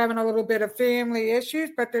 Maybe you're having a little bit of family issues,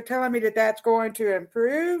 but they're telling me that that's going to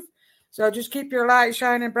improve. So just keep your light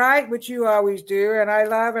shining bright, which you always do. And I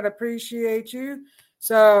love and appreciate you.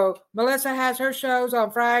 So Melissa has her shows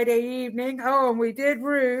on Friday evening. Oh, and we did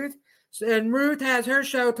Ruth. And Ruth has her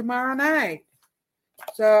show tomorrow night.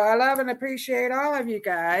 So I love and appreciate all of you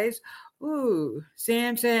guys. Ooh,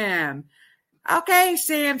 Sam. Okay,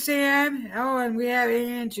 Sam. Oh, and we have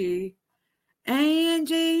Angie.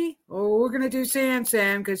 Oh, we're going to do Sam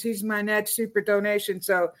because he's my next super donation.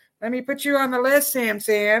 So let me put you on the list,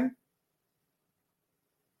 Sam.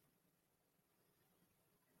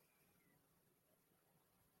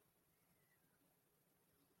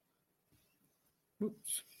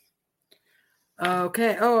 Oops.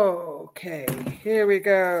 Okay. Here we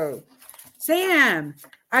go. Sam,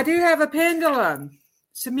 I do have a pendulum.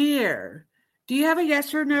 Samir, do you have a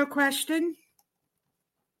yes or no question?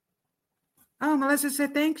 Oh, Melissa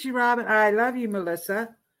said, thanks you, Robin. I love you,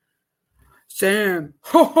 Melissa. Sam,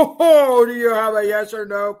 do you have a yes or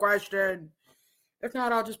no question? If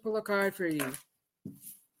not, I'll just pull a card for you.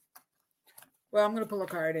 Well, I'm going to pull a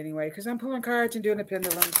card anyway, because I'm pulling cards and doing a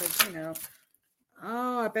pendulum, because,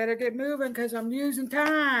 Oh, I better get moving, because I'm losing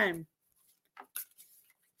time.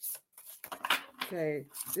 Okay,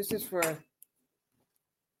 this is for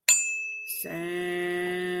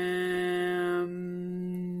Sam.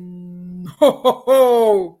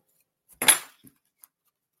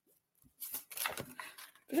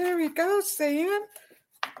 There we go, Sam.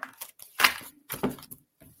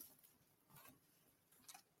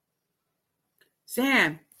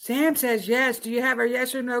 Sam says yes. Do you have a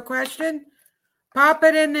yes or no question? Pop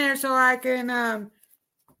it in there so I can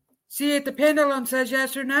see if the pendulum says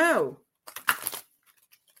yes or no.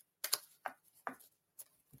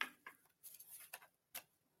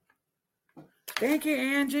 Thank you,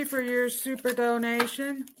 Angie, for your super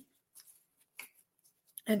donation.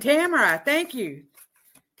 And Tamara, thank you.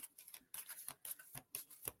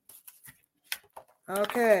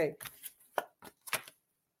 Okay.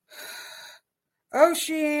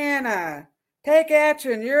 Oceana, take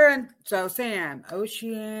action. So Sam,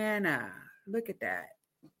 Oceana, look at that.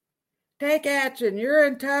 Take action. You're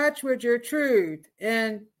in touch with your truth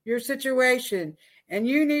and your situation, and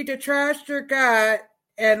you need to trust your gut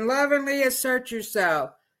and lovingly assert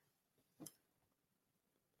yourself.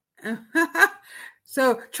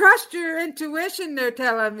 So trust your intuition, they're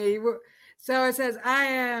telling me. So it says, I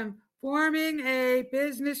am forming a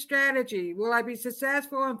business strategy. Will I be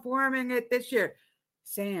successful in forming it this year?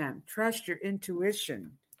 Sam, trust your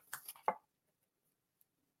intuition.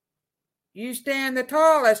 You stand the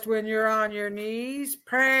tallest when you're on your knees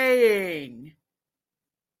praying.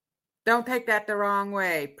 Don't take that the wrong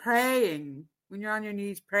way. Praying. When you're on your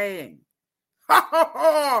knees praying.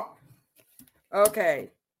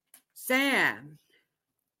 Okay. Sam.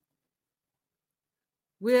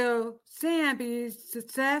 Will Sam be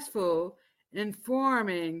successful in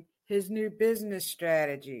forming his new business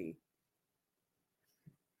strategy?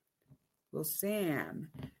 Will Sam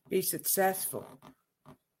be successful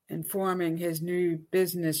in forming his new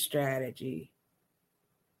business strategy?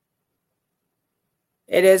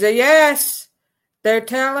 It is a yes. They're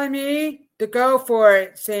telling me to go for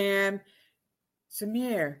it, Sam.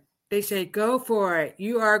 Samir, they say go for it.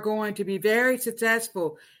 You are going to be very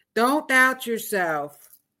successful. Don't doubt yourself.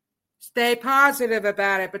 Stay positive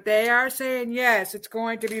about it, but they are saying yes, it's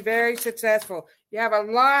going to be very successful. You have a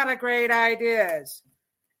lot of great ideas.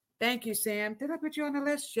 Thank you, Sam. Did I put you on the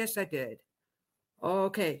list? Yes, I did.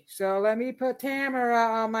 Okay, so let me put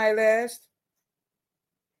Tamara on my list.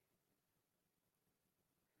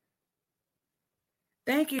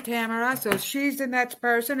 Thank you, Tamara. So she's the next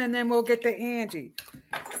person, and then we'll get to Angie.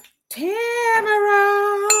 Tamara!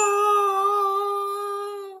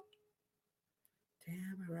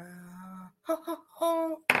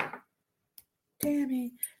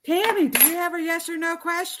 Tammy, do you have a yes or no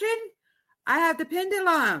question? I have the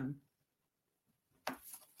pendulum.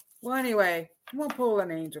 Well, anyway, we'll pull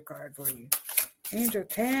an angel card for you. Angel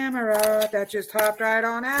Tamara, that just hopped right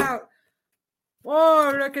on out.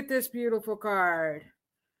 Whoa, look at this beautiful card.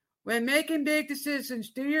 When making big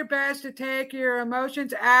decisions, do your best to take your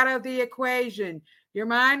emotions out of the equation. Your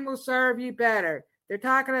mind will serve you better. They're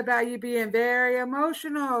talking about you being very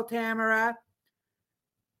emotional, Tamara.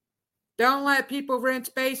 Don't let people rent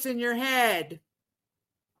space in your head.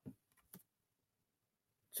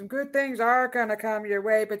 Some good things are going to come your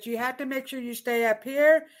way, but you have to make sure you stay up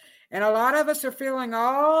here. And a lot of us are feeling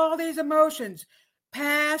all these emotions.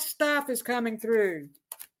 Past stuff is coming through.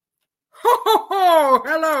 Ho, ho, ho!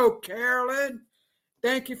 Hello, Carolyn.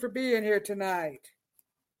 Thank you for being here tonight.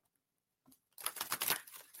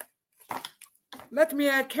 Let me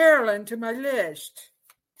add Carolyn to my list,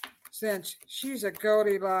 since she's a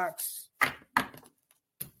Goldilocks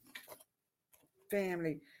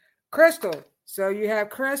family. Crystal. So you have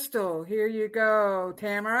Crystal. Here you go,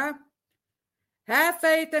 Tamara. Have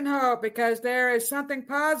faith and hope, because there is something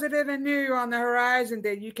positive and new on the horizon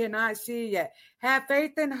that you cannot see yet. Have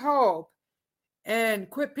faith and hope. And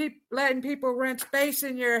quit letting people rent space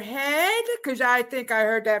in your head, because I think I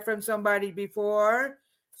heard that from somebody before.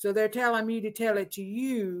 So they're telling me to tell it to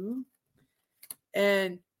you.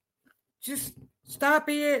 And just stop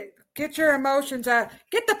it. Get your emotions out.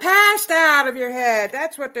 Get the past out of your head.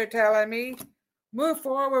 That's what they're telling me. Move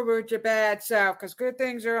forward with your bad self, because good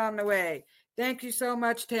things are on the way. Thank you so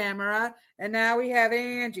much, Tamara. And now we have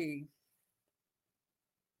Angie.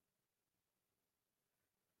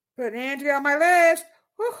 Put Angie on my list.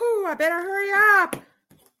 Woohoo, I better hurry up.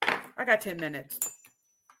 I got 10 minutes.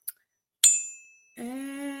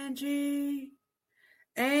 Angie,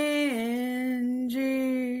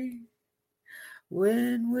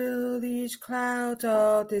 when will these clouds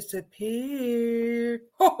all disappear?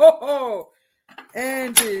 Ho, ho, ho.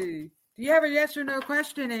 Angie, do you have a yes or no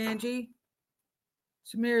question, Angie?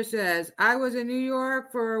 Samir says, I was in New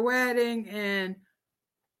York for a wedding and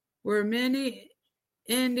were many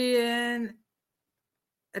Indian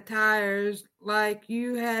attires like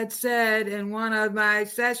you had said in one of my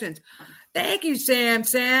sessions. Thank you,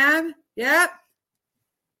 Sam. Yep.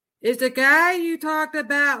 Is the guy you talked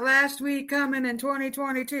about last week coming in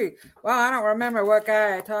 2022? Well, I don't remember what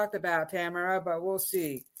guy I talked about, Tamara, but we'll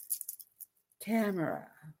see. Tamara.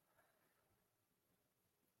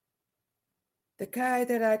 The guy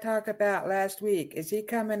that I talked about last week, is he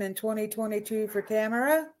coming in 2022 for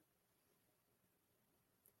Tamara?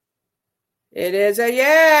 It is a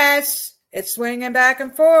yes. It's swinging back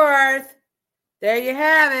and forth. There you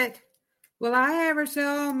have it. Will I ever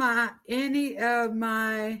sell any of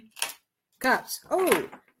my cups? Oh,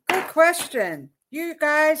 good question. You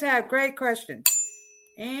guys have great questions.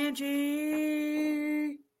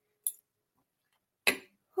 Angie.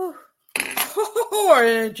 Oh,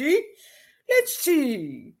 Angie. Let's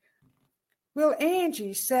see. Will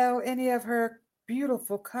Angie sell any of her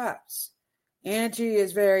beautiful cups? Angie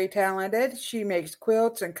is very talented. She makes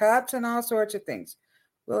quilts and cups and all sorts of things.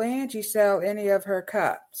 Will Angie sell any of her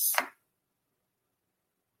cups?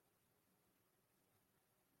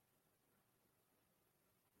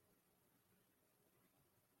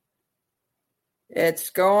 It's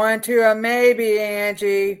going to a maybe,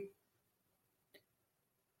 Angie.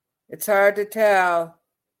 It's hard to tell.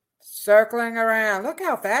 Circling around. Look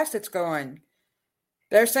how fast it's going.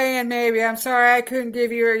 They're saying maybe. I'm sorry I couldn't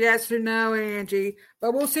give you a yes or no, Angie.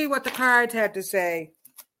 But we'll see what the cards have to say.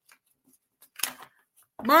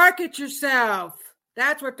 Market yourself.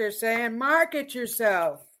 That's what they're saying. Market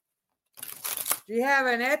yourself. Do you have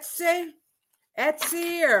an Etsy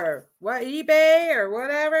or what, eBay or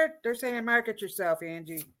whatever? They're saying market yourself,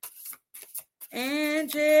 Angie.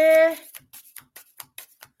 Angie.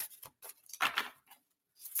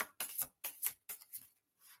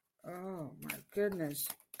 Oh, my goodness.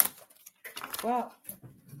 Well,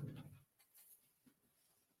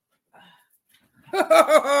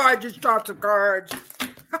 I just dropped some cards.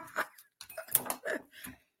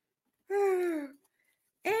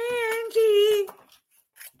 Angie.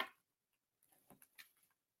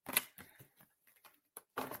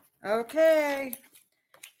 Okay.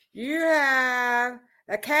 You have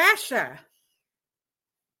Akasha.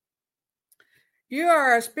 You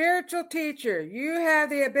are a spiritual teacher. You have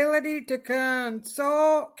the ability to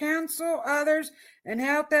counsel others and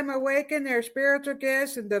help them awaken their spiritual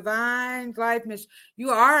gifts and divine life mission. You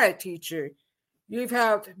are a teacher. You've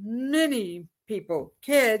helped many people,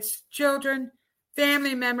 kids, children,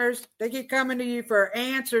 family members. They keep coming to you for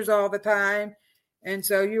answers all the time. And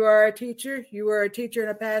so you are a teacher. You were a teacher in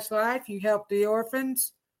a past life. You helped the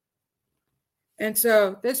orphans. And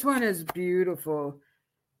so this one is beautiful.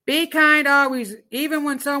 Be kind always, even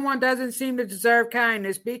when someone doesn't seem to deserve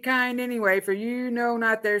kindness. Be kind anyway, for you know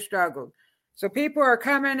not their struggle. So people are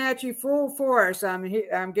coming at you full force. I'm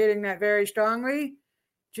getting that very strongly.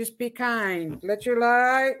 Just be kind. Let your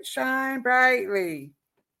light shine brightly.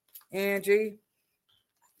 Angie.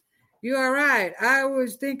 You are right. I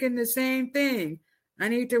was thinking the same thing. I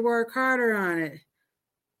need to work harder on it.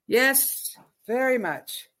 Yes, very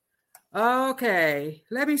much. Okay,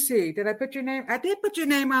 let me see. Did I put your name? I did put your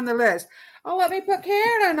name on the list. Oh, let me put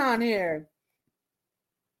Carolyn on here.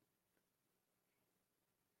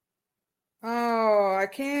 Oh, I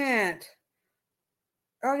can't.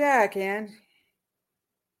 Oh, yeah, I can.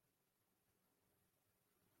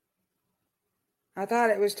 I thought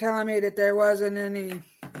it was telling me that there wasn't any.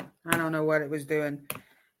 I don't know what it was doing.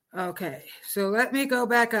 Okay, so let me go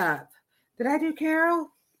back up. Did I do Carol?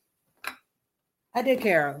 I did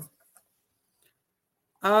Carol.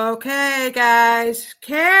 Okay, guys.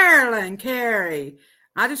 Carolyn, Carrie.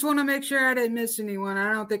 I just want to make sure I didn't miss anyone.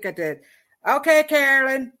 I don't think I did. Okay,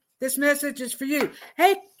 Carolyn, this message is for you.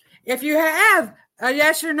 Hey, if you have a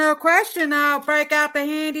yes or no question, I'll break out the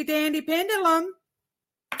handy dandy pendulum.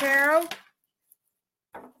 Carol.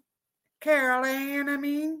 Carolyn, I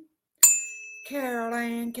mean.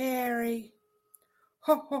 Carolyn, Carrie.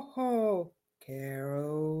 Ho, ho, ho.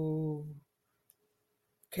 Carol.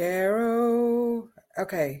 Carol.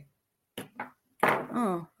 Okay.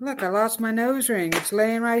 Oh, look, I lost my nose ring. It's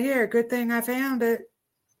laying right here. Good thing I found it.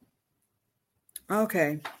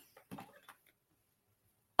 Okay.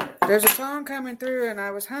 There's a song coming through, and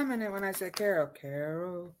I was humming it when I said Carol.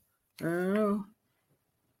 Carol. Oh.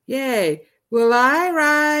 Yay. Will I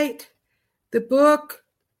write the book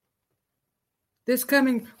this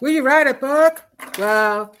coming? Will you write a book?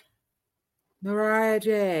 Well, Mariah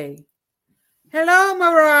J. Hello,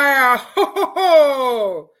 Mariah. Ho, ho,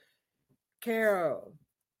 ho. Carol.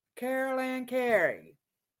 Carolyn Carey.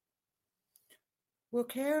 Will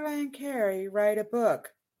Carolyn Carey write a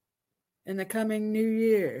book in the coming new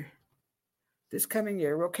year? This coming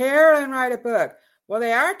year. Will Carolyn write a book? Well,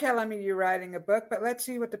 they are telling me you're writing a book, but let's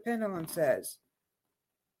see what the pendulum says.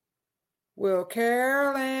 Will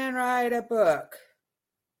Carolyn write a book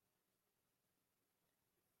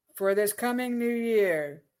for this coming new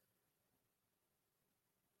year?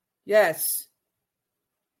 Yes.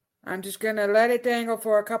 I'm just going to let it dangle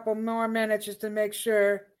for a couple more minutes just to make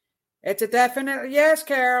sure. It's a definite yes,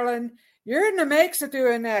 Carolyn. You're in the makes of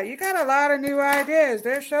doing that. You got a lot of new ideas.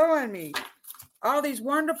 They're showing me all these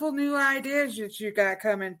wonderful new ideas that you got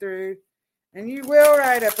coming through. And you will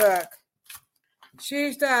write a book.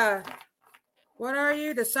 She's what are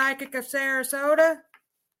you? The Psychic of Sarasota?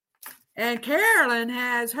 And Carolyn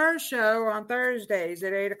has her show on Thursdays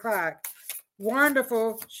at 8 o'clock.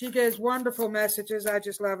 Wonderful. She gives wonderful messages. I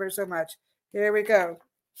just love her so much. Here we go.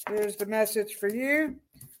 Here's the message for you.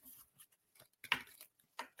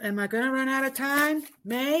 Am I going to run out of time?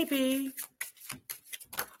 Maybe.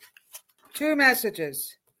 2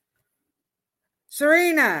 messages.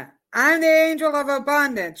 Serena, I'm the angel of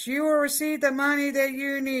abundance. You will receive the money that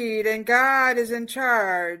you need, and God is in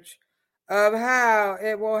charge of how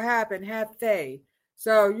it will happen. Have faith.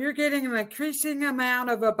 So you're getting an increasing amount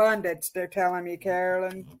of abundance, they're telling me,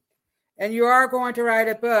 Carolyn. And you are going to write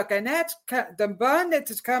a book. And that's the abundance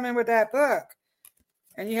is coming with that book.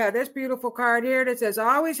 And you have this beautiful card here that says,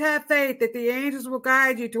 always have faith that the angels will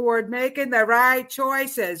guide you toward making the right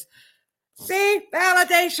choices. See?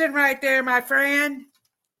 Validation right there, my friend.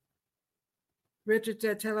 Richard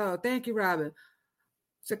said hello. Thank you, Robin.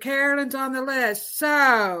 So Carolyn's on the list.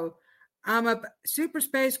 So I'm a super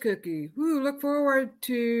space cookie. Woo, look forward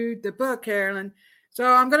to the book, Carolyn. So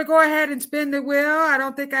I'm going to go ahead and spin the wheel. I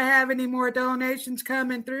don't think I have any more donations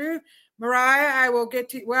coming through. Mariah, I will get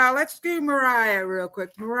to, well, let's do Mariah real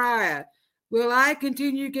quick. Mariah, will I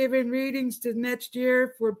continue giving readings to next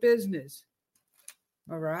year for business?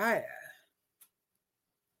 Mariah.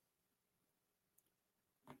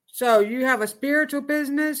 So you have a spiritual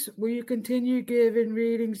business. Will you continue giving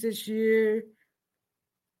readings this year?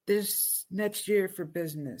 This next year for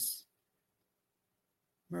business.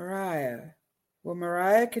 Mariah. Will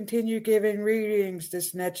Mariah continue giving readings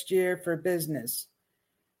this next year for business?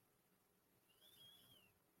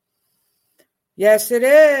 Yes, it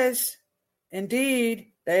is. Indeed.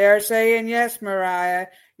 They are saying yes, Mariah.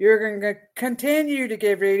 You're going to continue to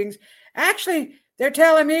give readings. Actually, they're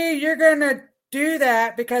telling me you're going to do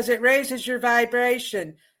that because it raises your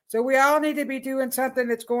vibration. So we all need to be doing something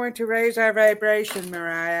that's going to raise our vibration,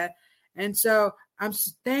 Mariah. And so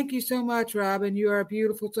thank you so much, Robin. You are a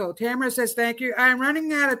beautiful soul. Tamara says thank you. I'm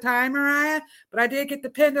running out of time, Mariah, but I did get the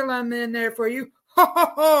pendulum in there for you. Ho, ho,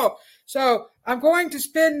 ho. So I'm going to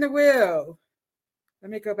spin the wheel.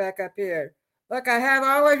 Let me go back up here. Look, I have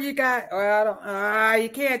all of you guys. Well, you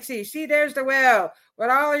can't see. See, there's the wheel with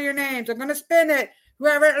all of your names. I'm going to spin it.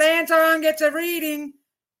 Whoever it lands on gets a reading.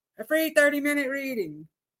 a free 30-minute reading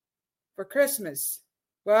for Christmas.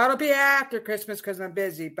 Well, it'll be after Christmas because I'm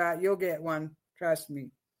busy, but you'll get one. Trust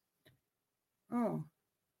me. Oh,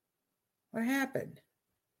 what happened?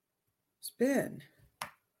 Spin.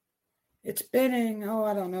 It's spinning. Oh,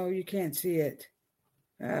 I don't know. You can't see it.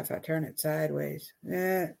 If I turn it sideways.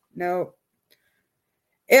 No.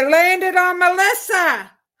 It landed on Melissa.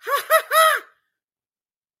 Ha ha ha.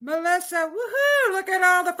 Melissa, woohoo. Look at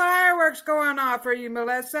all the fireworks going off for you,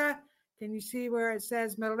 Melissa. Can you see where it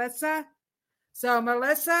says Melissa? So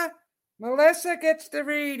Melissa gets the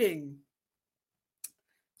reading.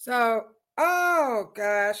 So, oh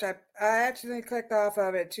gosh, I accidentally clicked off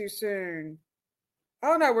of it too soon.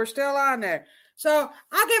 Oh no, we're still on there. So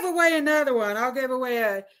I'll give away another one. I'll give away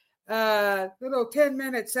a little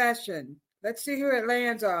 10-minute session. Let's see who it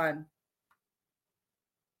lands on.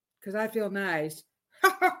 Because I feel nice.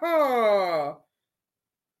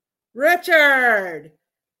 Richard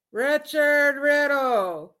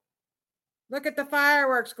Riddle. Look at the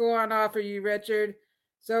fireworks going off for you, Richard.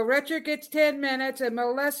 So Richard gets 10 minutes and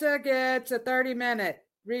Melissa gets a 30-minute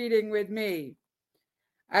reading with me.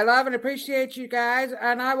 I love and appreciate you guys,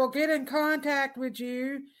 and I will get in contact with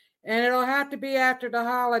you, and it'll have to be after the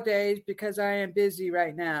holidays because I am busy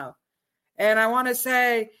right now. And I want to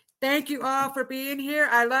say thank you all for being here.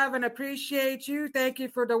 I love and appreciate you. Thank you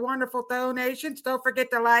for the wonderful donations. Don't forget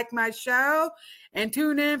to like my show and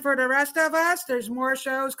tune in for the rest of us. There's more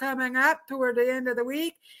shows coming up toward the end of the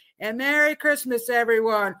week. And Merry Christmas,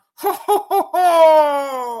 everyone. Ho, ho, ho,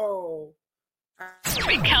 ho!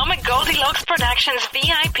 Become a Goldilocks Productions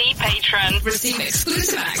VIP patron. Receive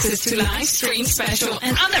exclusive access to live stream special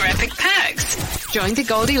and other epic perks. Join the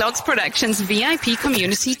Goldilocks Productions VIP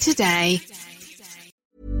community today.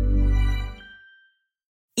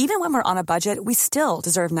 Even when we're on a budget, we still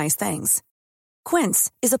deserve nice things.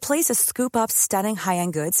 Quince is a place to scoop up stunning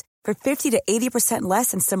high-end goods for 50 to 80% less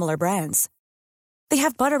than similar brands. They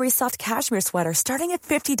have buttery soft cashmere sweaters starting at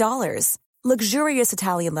 $50, luxurious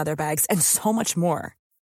Italian leather bags, and so much more.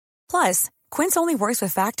 Plus, Quince only works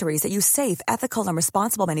with factories that use safe, ethical, and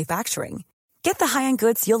responsible manufacturing. Get the high-end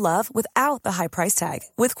goods you'll love without the high price tag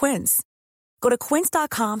with Quince. Go to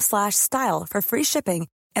quince.com/style for free shipping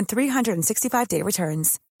and 365-day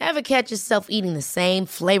returns. Ever catch yourself eating the same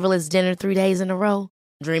flavorless dinner 3 days in a row?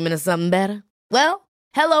 Dreaming of something better? Well,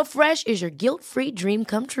 HelloFresh is your guilt-free dream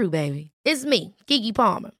come true, baby. It's me, Keke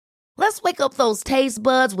Palmer. Let's wake up those taste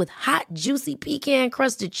buds with hot, juicy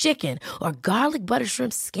pecan-crusted chicken or garlic butter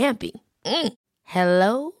shrimp scampi.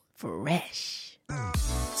 Hello Fresh.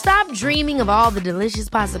 Stop dreaming of all the delicious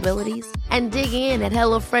possibilities and dig in at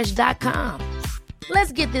HelloFresh.com.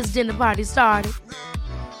 Let's get this dinner party started.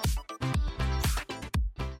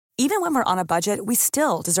 Even when we're on a budget, we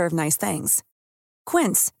still deserve nice things.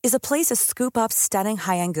 Quince is a place to scoop up stunning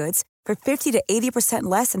high-end goods for 50 to 80%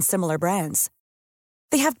 less than similar brands.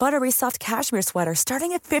 They have buttery soft cashmere sweaters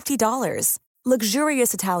starting at $50,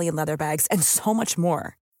 luxurious Italian leather bags, and so much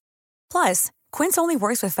more. Plus, Quince only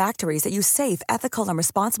works with factories that use safe, ethical, and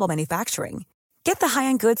responsible manufacturing. Get the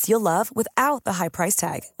high-end goods you'll love without the high price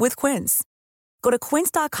tag with Quince. Go to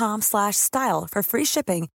quince.com/style for free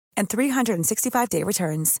shipping and 365-day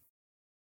returns.